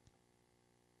day.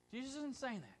 Jesus isn't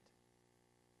saying that.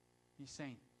 He's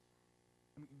saying,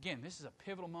 again, this is a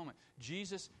pivotal moment.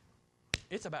 Jesus,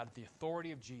 it's about the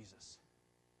authority of Jesus.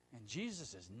 And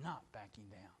Jesus is not backing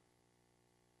down.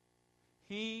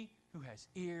 He who has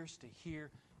ears to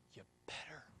hear, you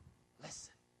better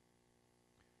listen.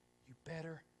 You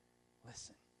better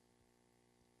listen.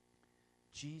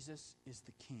 Jesus is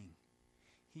the King.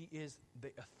 He is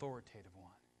the authoritative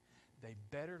one. They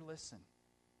better listen.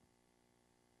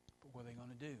 But what are they going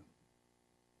to do?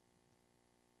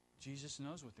 Jesus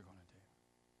knows what they're going to do.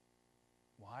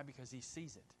 Why? Because he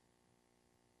sees it.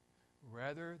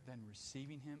 Rather than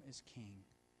receiving him as king,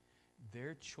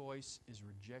 their choice is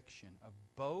rejection of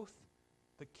both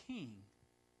the king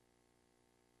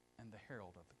and the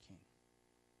herald of the king.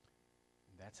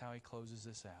 And that's how he closes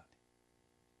this out.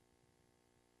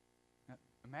 Now,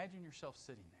 imagine yourself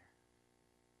sitting there.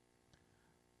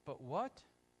 But what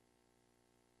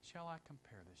shall I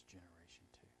compare this generation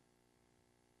to?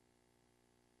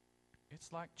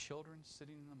 It's like children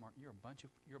sitting in the market. You're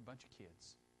a bunch of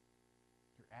kids.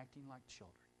 You're acting like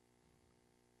children.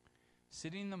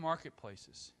 Sitting in the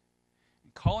marketplaces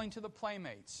and calling to the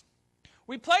playmates.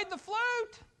 We played the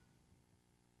flute,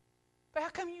 but how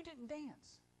come you didn't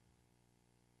dance?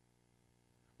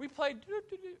 We played,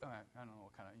 I don't know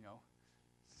what kind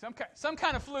of, some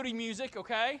kind of fluty music,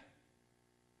 okay?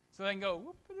 So they can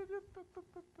go,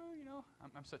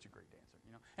 I'm such a great dancer,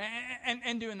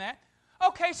 and doing that.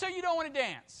 Okay, so you don't want to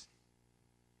dance.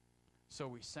 So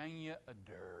we sang you a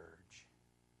dirge.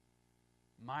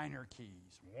 Minor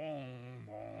keys. Wom,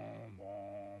 wom,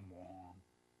 wom, wom.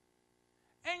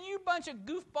 And you bunch of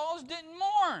goofballs didn't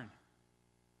mourn.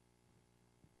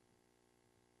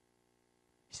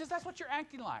 He says, that's what you're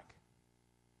acting like.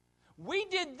 We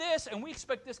did this, and we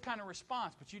expect this kind of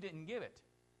response, but you didn't give it.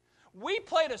 We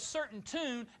played a certain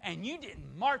tune, and you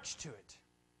didn't march to it.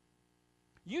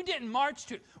 You didn't march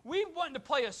to it. We wanted to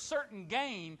play a certain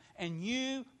game, and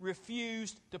you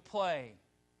refused to play.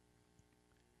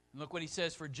 And look what he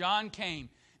says, for John came,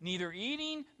 neither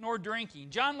eating nor drinking.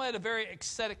 John led a very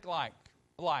ascetic life.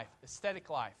 Like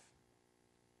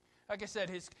I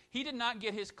said, he did not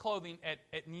get his clothing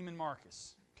at Neiman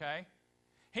Marcus, okay?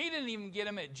 He didn't even get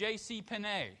them at J.C.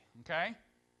 Penney, okay?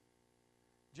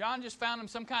 John just found him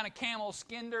some kind of camel,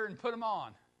 skinned her, and put him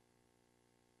on.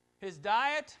 His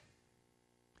diet,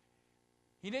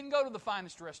 he didn't go to the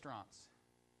finest restaurants.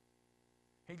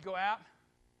 He'd go out,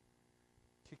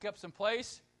 kick up some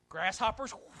place,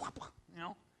 grasshoppers,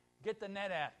 get the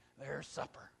net at. There's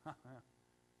supper.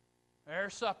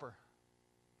 There's supper.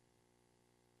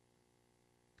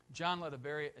 John led a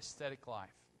very ascetic life.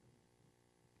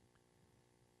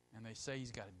 And they say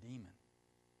he's got a demon.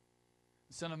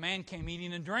 The Son of Man came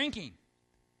eating and drinking.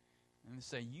 And they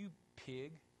say, you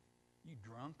pig, you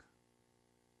drunk,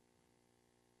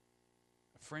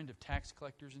 a friend of tax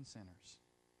collectors and sinners.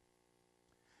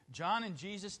 John and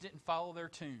Jesus didn't follow their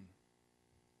tune.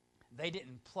 They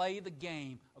didn't play the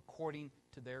game according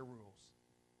to their rules.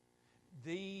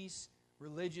 These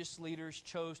religious leaders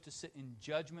chose to sit in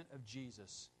judgment of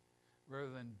Jesus rather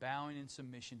than bowing in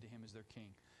submission to him as their king.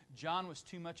 John was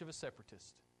too much of a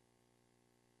separatist.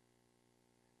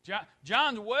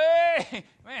 John's way,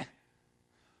 man.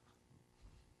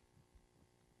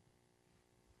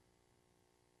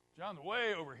 John's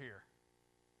way over here.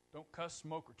 Don't cuss,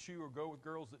 smoke, or chew, or go with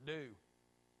girls that do.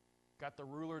 Got the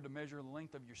ruler to measure the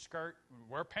length of your skirt.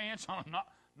 Wear pants on.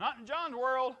 Not in John's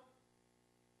world.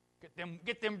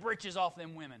 Get them britches off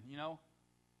them women,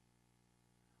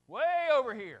 Way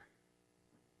over here.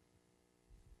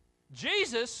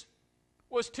 Jesus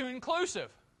was too inclusive.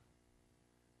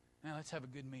 Now let's have a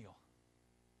good meal.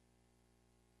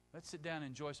 Let's sit down and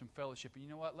enjoy some fellowship. And you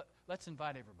know what? Let's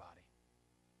invite everybody.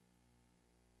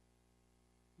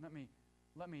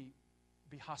 Let me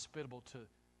be hospitable to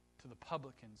the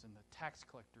publicans and the tax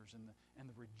collectors and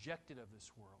the rejected of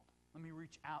this world. Let me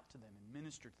reach out to them and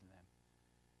minister to them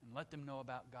and let them know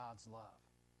about God's love.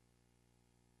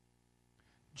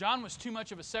 John was too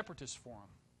much of a separatist for him.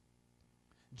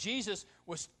 Jesus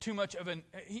was too much of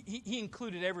he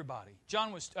included everybody.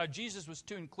 Jesus was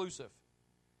too inclusive.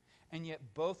 And yet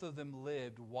both of them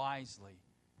lived wisely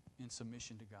in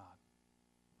submission to God.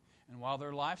 And while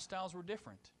their lifestyles were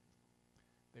different,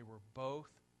 they were both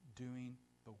doing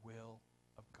the will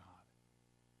of God.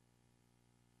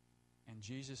 And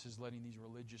Jesus is letting these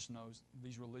religious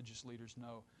leaders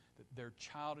know that their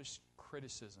childish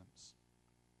criticisms,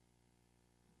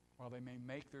 while they may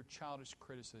make their childish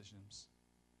criticisms,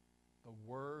 the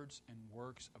words and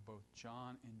works of both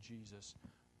John and Jesus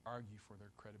argue for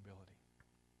their credibility.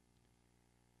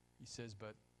 He says,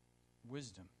 but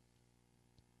wisdom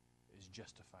is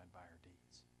justified by her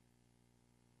deeds.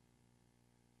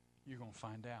 You're going to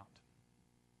find out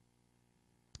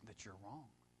that you're wrong.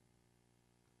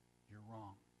 You're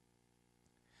wrong.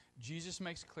 Jesus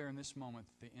makes clear in this moment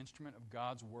that the instrument of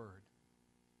God's Word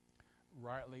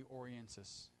rightly orients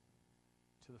us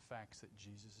to the facts that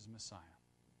Jesus is Messiah.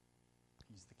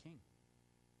 He's the King.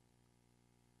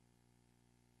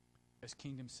 As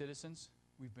kingdom citizens,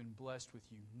 we've been blessed with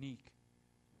unique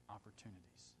opportunities.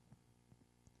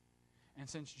 And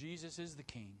since Jesus is the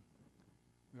King,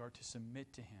 we are to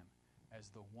submit to Him as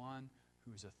the one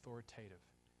who is authoritative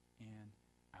in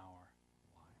our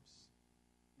lives.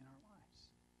 In our lives.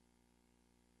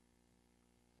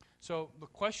 So the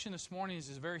question this morning is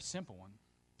a very simple one.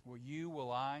 Will you,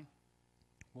 will I,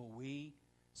 will we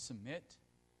submit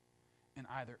and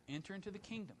either enter into the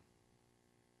kingdom,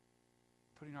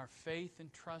 putting our faith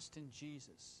and trust in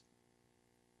Jesus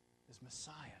as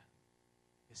Messiah,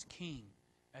 as King,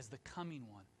 as the coming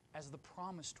one, as the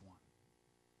promised one,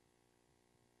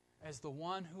 as the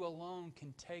one who alone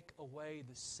can take away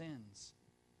the sins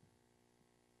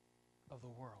of the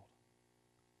world,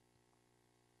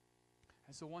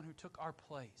 as the one who took our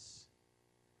place,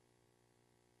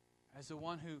 as the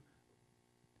one who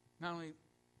not only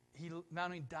He not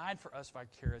only died for us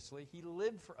vicariously, He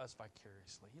lived for us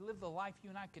vicariously. He lived the life you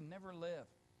and I can never live.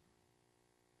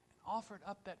 And offered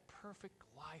up that perfect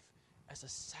life as a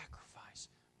sacrifice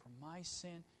for my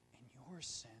sin and your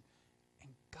sin. And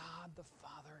God the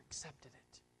Father accepted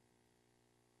it.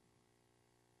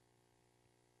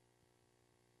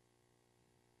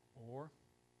 Or,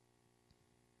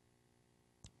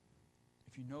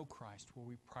 if you know Christ, will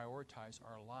we prioritize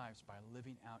our lives by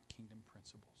living out kingdom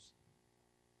principles?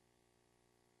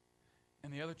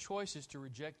 And the other choice is to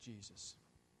reject Jesus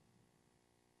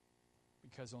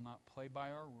because He'll not play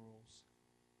by our rules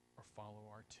or follow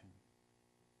our tune.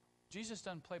 Jesus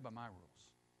doesn't play by my rules.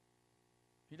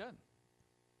 He doesn't.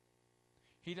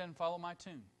 He doesn't follow my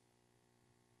tune.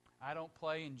 I don't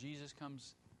play and Jesus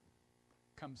comes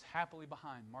happily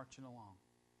behind, marching along.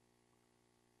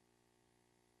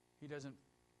 He doesn't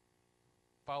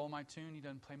follow my tune. He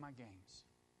doesn't play my games.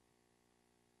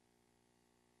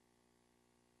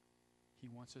 He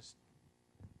wants us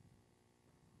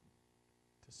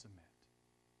to submit.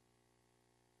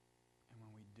 And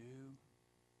when we do,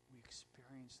 we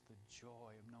experience the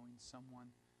joy of knowing someone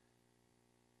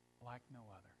like no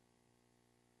other.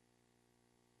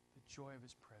 The joy of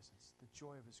His presence, the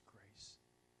joy of His grace,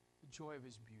 the joy of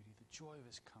His beauty, the joy of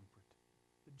His comfort,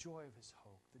 the joy of His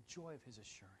hope, the joy of His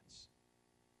assurance.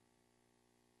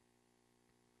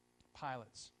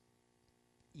 Pilots,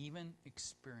 even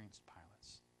experienced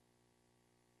pilots,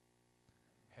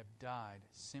 have died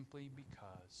simply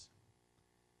because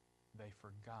they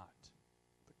forgot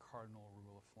the cardinal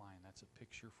rule of flying. That's a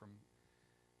picture from,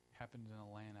 happened in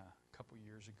Atlanta a couple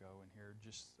years ago, and here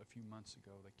just a few months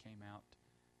ago they came out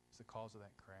as the cause of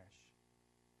that crash.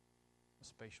 A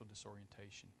spatial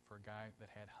disorientation for a guy that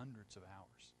had hundreds of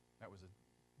hours. That was a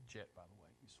jet, by the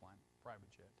way. He was flying a private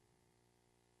jet.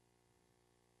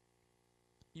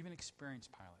 Even experienced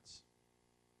pilots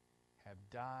have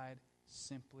died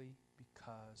simply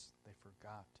because they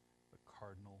forgot the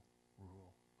cardinal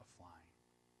rule of flying.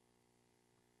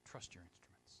 Trust your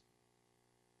instruments.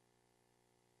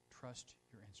 Trust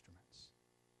your instruments.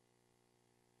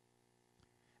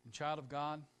 And child of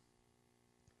God,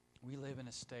 we live in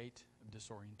a state of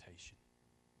disorientation.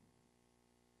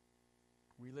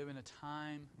 We live in a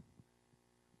time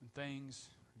when things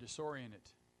are disoriented,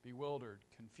 bewildered,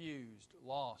 confused,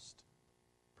 lost,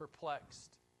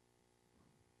 perplexed.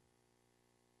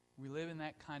 We live in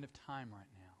that kind of time right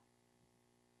now.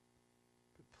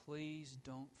 But please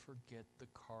don't forget the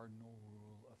cardinal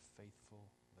rule of faithful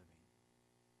living.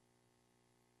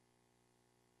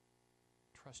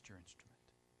 Trust your instrument.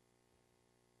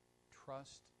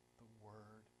 Trust the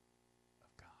Word of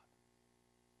God.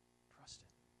 Trust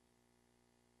it.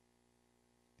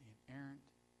 The inerrant,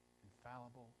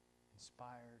 infallible,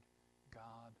 inspired,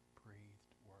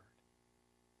 God-breathed Word.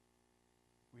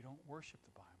 We don't worship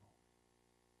the Bible,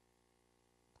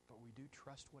 but we do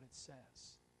trust what it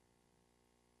says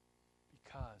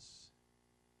because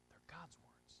they're God's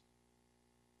words.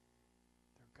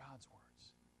 They're God's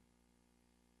words.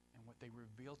 And what they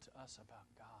reveal to us about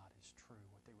God is true.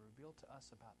 What they reveal to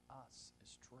us about us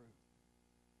is true.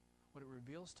 What it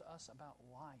reveals to us about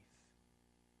life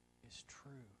is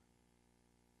true.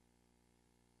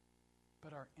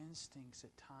 But our instincts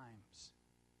at times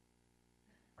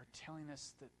are telling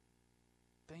us that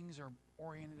things are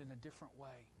oriented in a different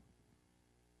way.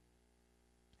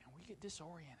 And we get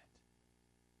disoriented.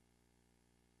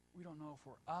 We don't know if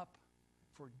we're up,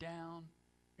 if we're down,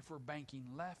 if we're banking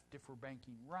left, if we're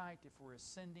banking right, if we're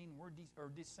ascending or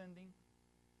descending.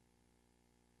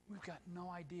 We've got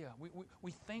no idea.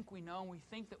 We think we know, and we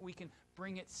think that we can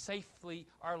bring it safely,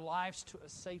 our lives to a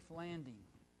safe landing.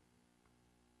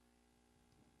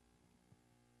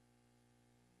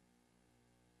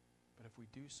 But if we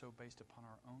do so based upon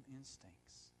our own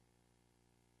instincts,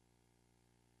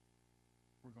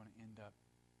 we're going to end up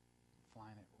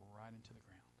flying it right into the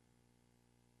ground.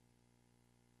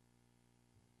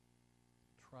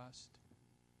 Trust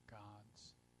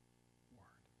God's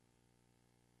Word.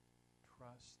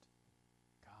 Trust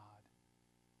God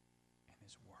and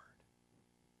His Word.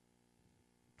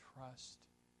 Trust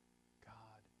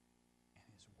God and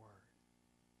His Word,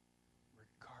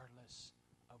 regardless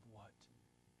of what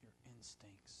your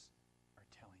instincts are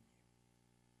telling you.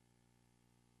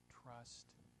 Trust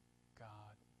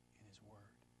God and His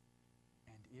Word.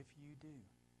 And if you do,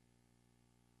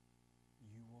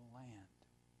 you will land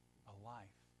a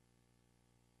life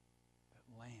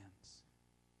that lands,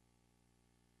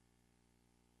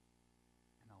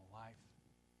 and a life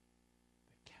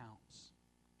that counts,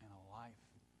 and a life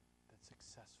that's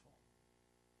successful,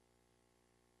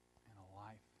 and a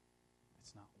life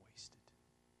that's not wasted.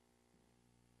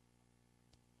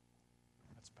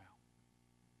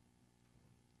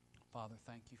 Father,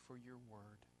 thank you for your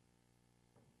word.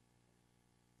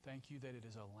 Thank you that it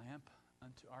is a lamp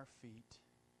unto our feet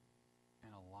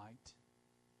and a light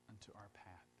unto our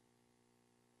path.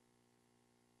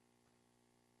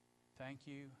 Thank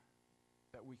you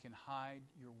that we can hide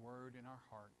your word in our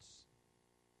hearts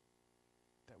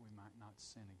that we might not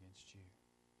sin against you.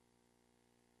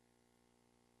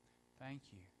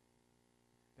 Thank you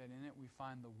that in it we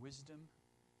find the wisdom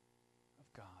of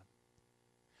God.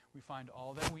 We find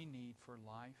all that we need for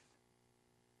life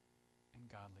and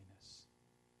godliness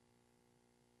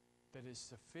that is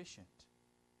sufficient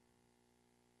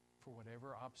for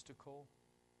whatever obstacle,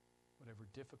 whatever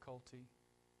difficulty,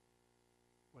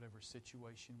 whatever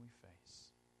situation we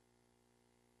face.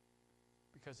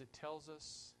 Because it tells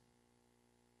us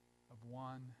of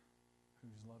one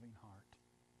whose loving heart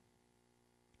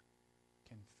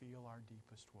can feel our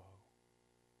deepest woe,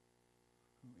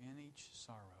 who in each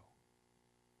sorrow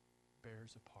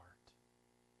bears a part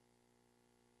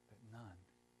that none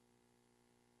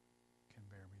can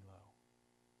bear below.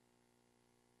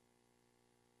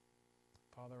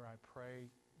 Father, I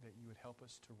pray that you would help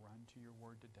us to run to your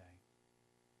word today,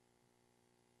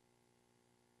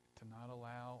 to not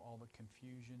allow all the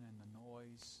confusion and the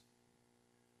noise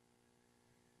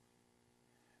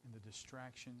and the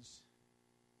distractions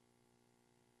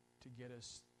to get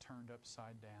us turned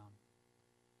upside down.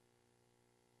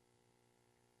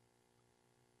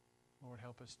 Lord,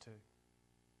 help us to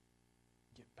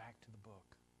get back to the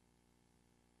book,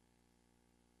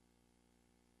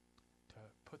 to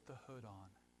put the hood on,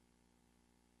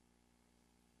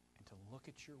 and to look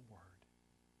at your word,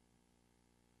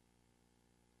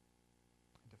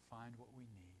 and to find what we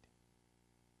need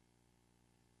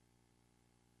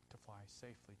to fly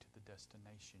safely to the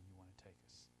destination you want to take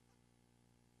us.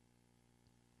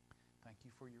 Thank you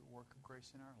for your work of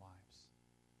grace in our lives.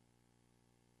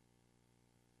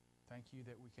 Thank you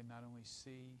that we can not only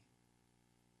see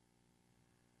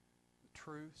the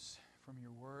truths from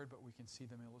your word, but we can see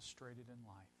them illustrated in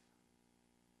life.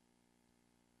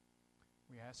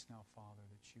 We ask now, Father,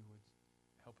 that you would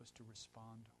help us to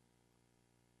respond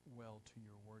well to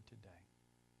your word today.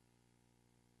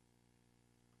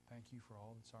 Thank you for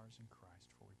all that's ours in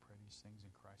Christ, for we pray these things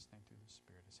in Christ's name through the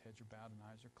Spirit. As heads are bowed and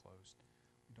eyes are closed,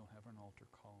 we don't have an altar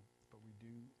call, but we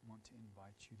do want to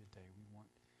invite you today. We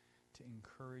want to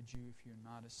encourage you, if you're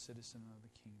not a citizen of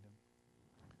the kingdom,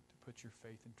 to put your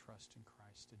faith and trust in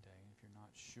Christ today. And if you're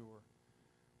not sure,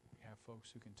 we have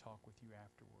folks who can talk with you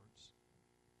afterwards.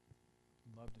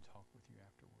 I'd love to talk with you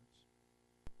afterwards.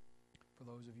 For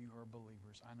those of you who are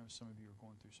believers, I know some of you are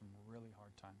going through some really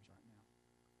hard times right now.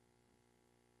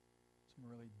 Some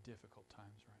really difficult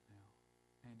times right now.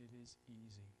 And it is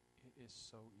easy. It is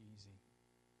so easy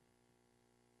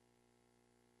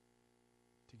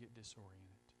to get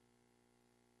disoriented.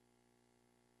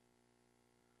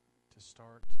 To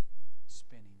start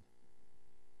spinning.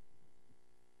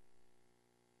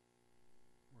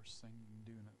 Worst thing you can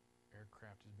do in an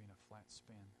aircraft is being a flat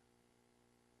spin.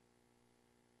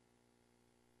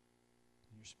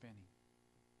 And you're spinning.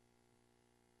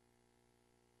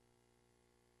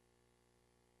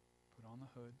 Put on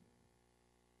the hood.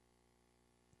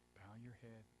 Bow your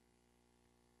head.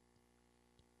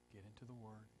 Get into the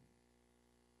Word.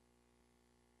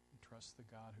 And trust the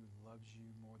God who loves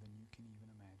you more than you can even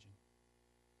imagine.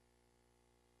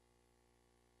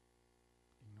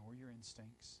 Ignore your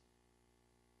instincts.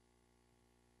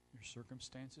 Your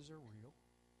circumstances are real.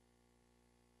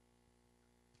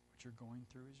 What you're going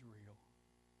through is real.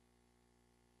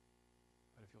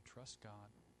 But if you'll trust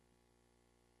God,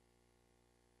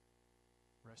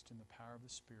 rest in the power of the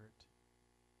Spirit,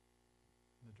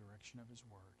 in the direction of His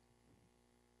Word,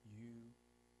 you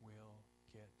will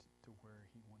get to where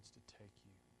He wants to take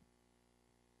you.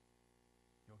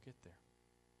 You'll get there.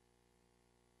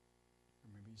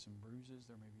 There may be some bruises,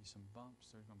 there may be some bumps,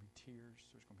 there's going to be tears,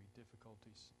 there's going to be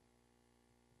difficulties.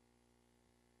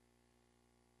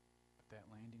 But that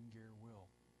landing gear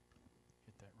will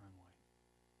hit that runway.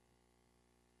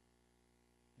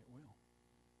 It will.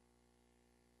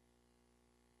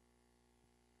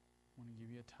 I want to give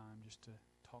you a time just to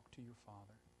talk to your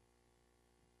Father.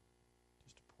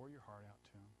 Just to pour your heart out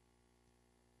to Him.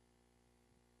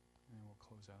 And then we'll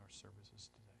close out our services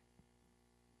today.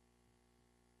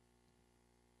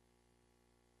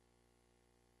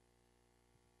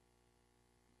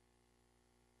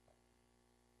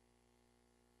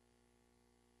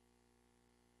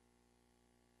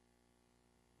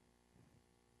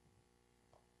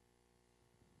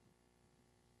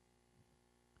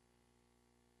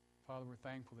 Father, we're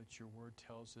thankful that your word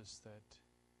tells us that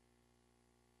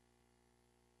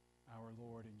our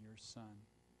Lord and your Son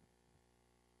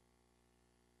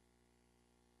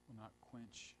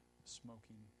quench a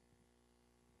smoking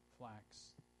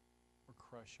flax or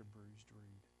crush a bruised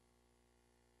reed.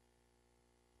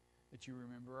 That you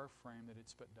remember our frame, that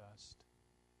it's but dust.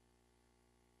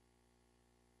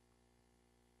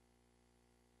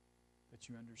 That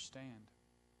you understand,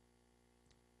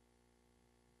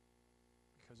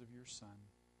 because of your Son,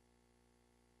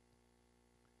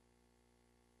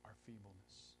 our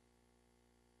feebleness,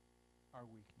 our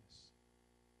weakness,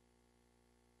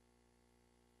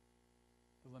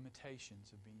 the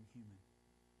limitations of being human,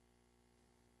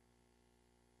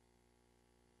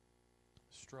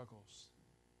 struggles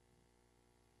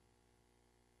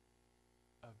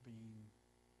of being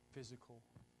physical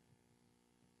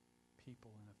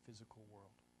people in a physical world.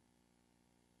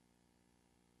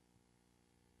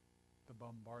 The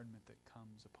bombardment that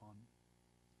comes upon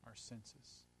our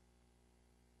senses.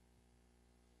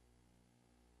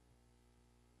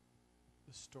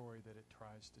 The story that it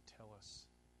tries to tell us,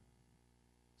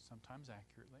 sometimes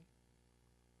accurately,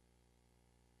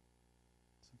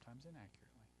 sometimes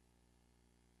inaccurately.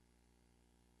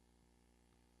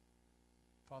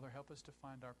 Father, help us to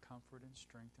find our comfort and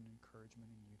strength and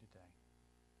encouragement in you today.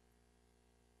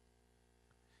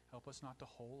 Help us not to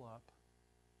hole up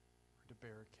or to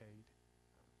barricade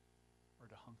or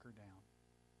to hunker down.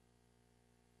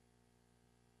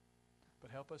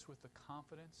 But help us with the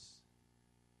confidence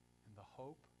and the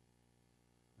hope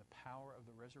and the power of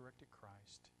the resurrected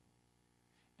Christ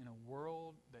in a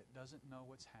world that doesn't know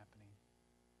what's happening,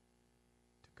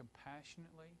 to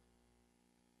compassionately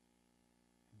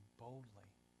and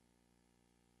boldly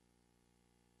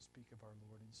speak of our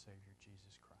Lord and Savior,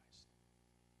 Jesus Christ.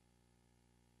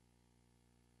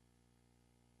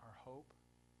 Our hope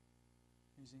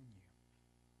is in you.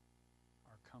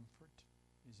 Our comfort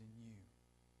is in you.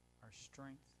 Our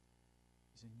strength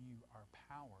is in you. Our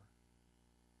power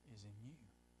is in you.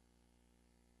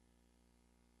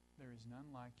 There is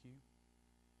none like you,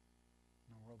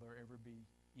 nor will there ever be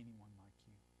anyone like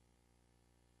you.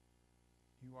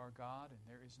 You are God, and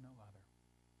there is no other.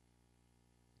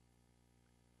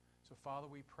 So, Father,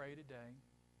 we pray today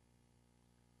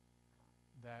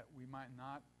that we might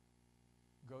not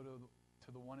go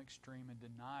to the one extreme and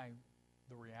deny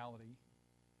the reality,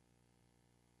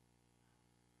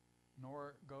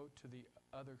 nor go to the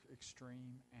other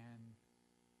extreme and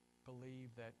believe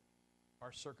that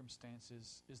our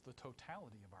circumstances is the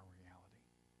totality of our reality.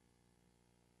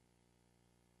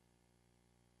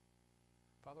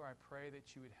 Father, I pray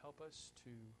that you would help us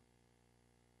to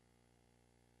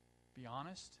be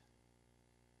honest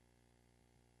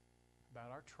about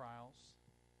our trials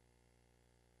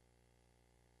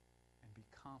and be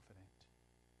confident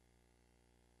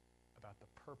about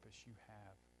the purpose you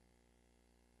have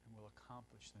and will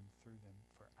accomplish them through them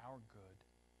for our good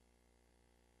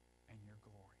and your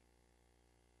glory.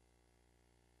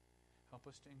 Help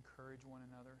us to encourage one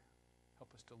another.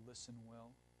 Help us to listen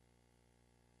well.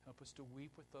 Help us to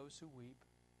weep with those who weep,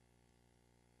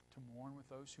 to mourn with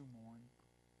those who mourn,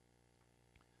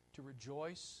 to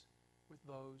rejoice with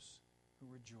those who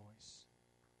rejoice.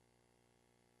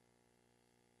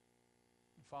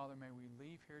 And Father, may we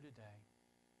leave here today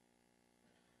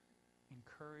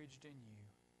encouraged in you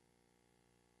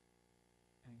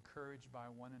and encouraged by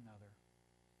one another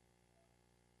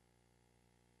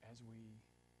as we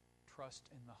trust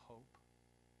in the hope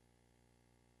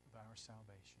of our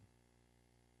salvation.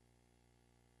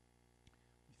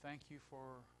 We thank you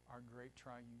for our great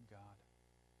triune God,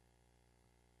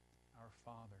 our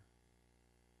Father,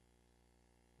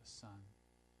 the Son,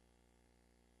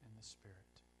 and the Spirit.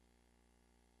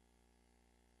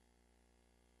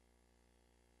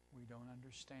 We don't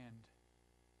understand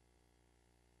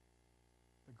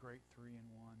the great three in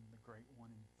one, the great one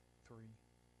in three.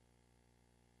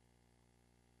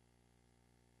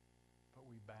 But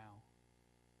we bow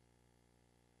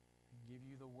and give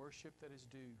you the worship that is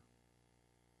due,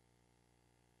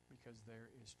 because there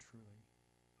is truly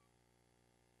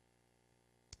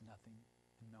nothing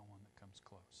and no one that comes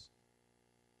close.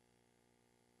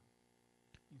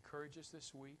 Encourage us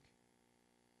this week.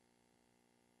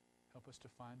 Help us to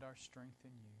find our strength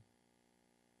in you.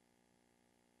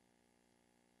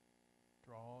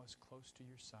 Draw us close to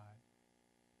your side.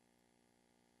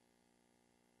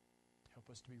 Help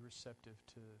us to be receptive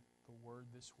to the word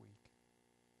this week.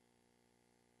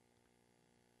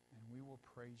 And we will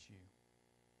praise you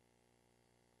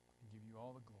and give you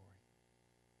all the glory.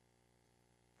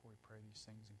 For we pray these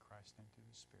things in Christ's name through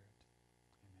the Spirit.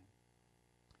 Amen.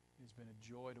 It has been a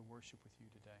joy to worship with you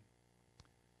today.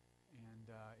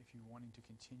 And if you're wanting to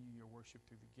continue your worship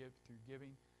through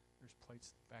giving, there's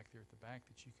plates back there at the back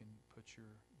that you can put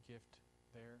your gift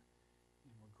there.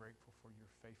 And we're grateful for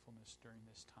your faithfulness during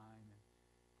this time and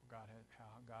for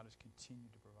how God has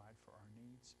continued to provide for our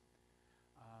needs.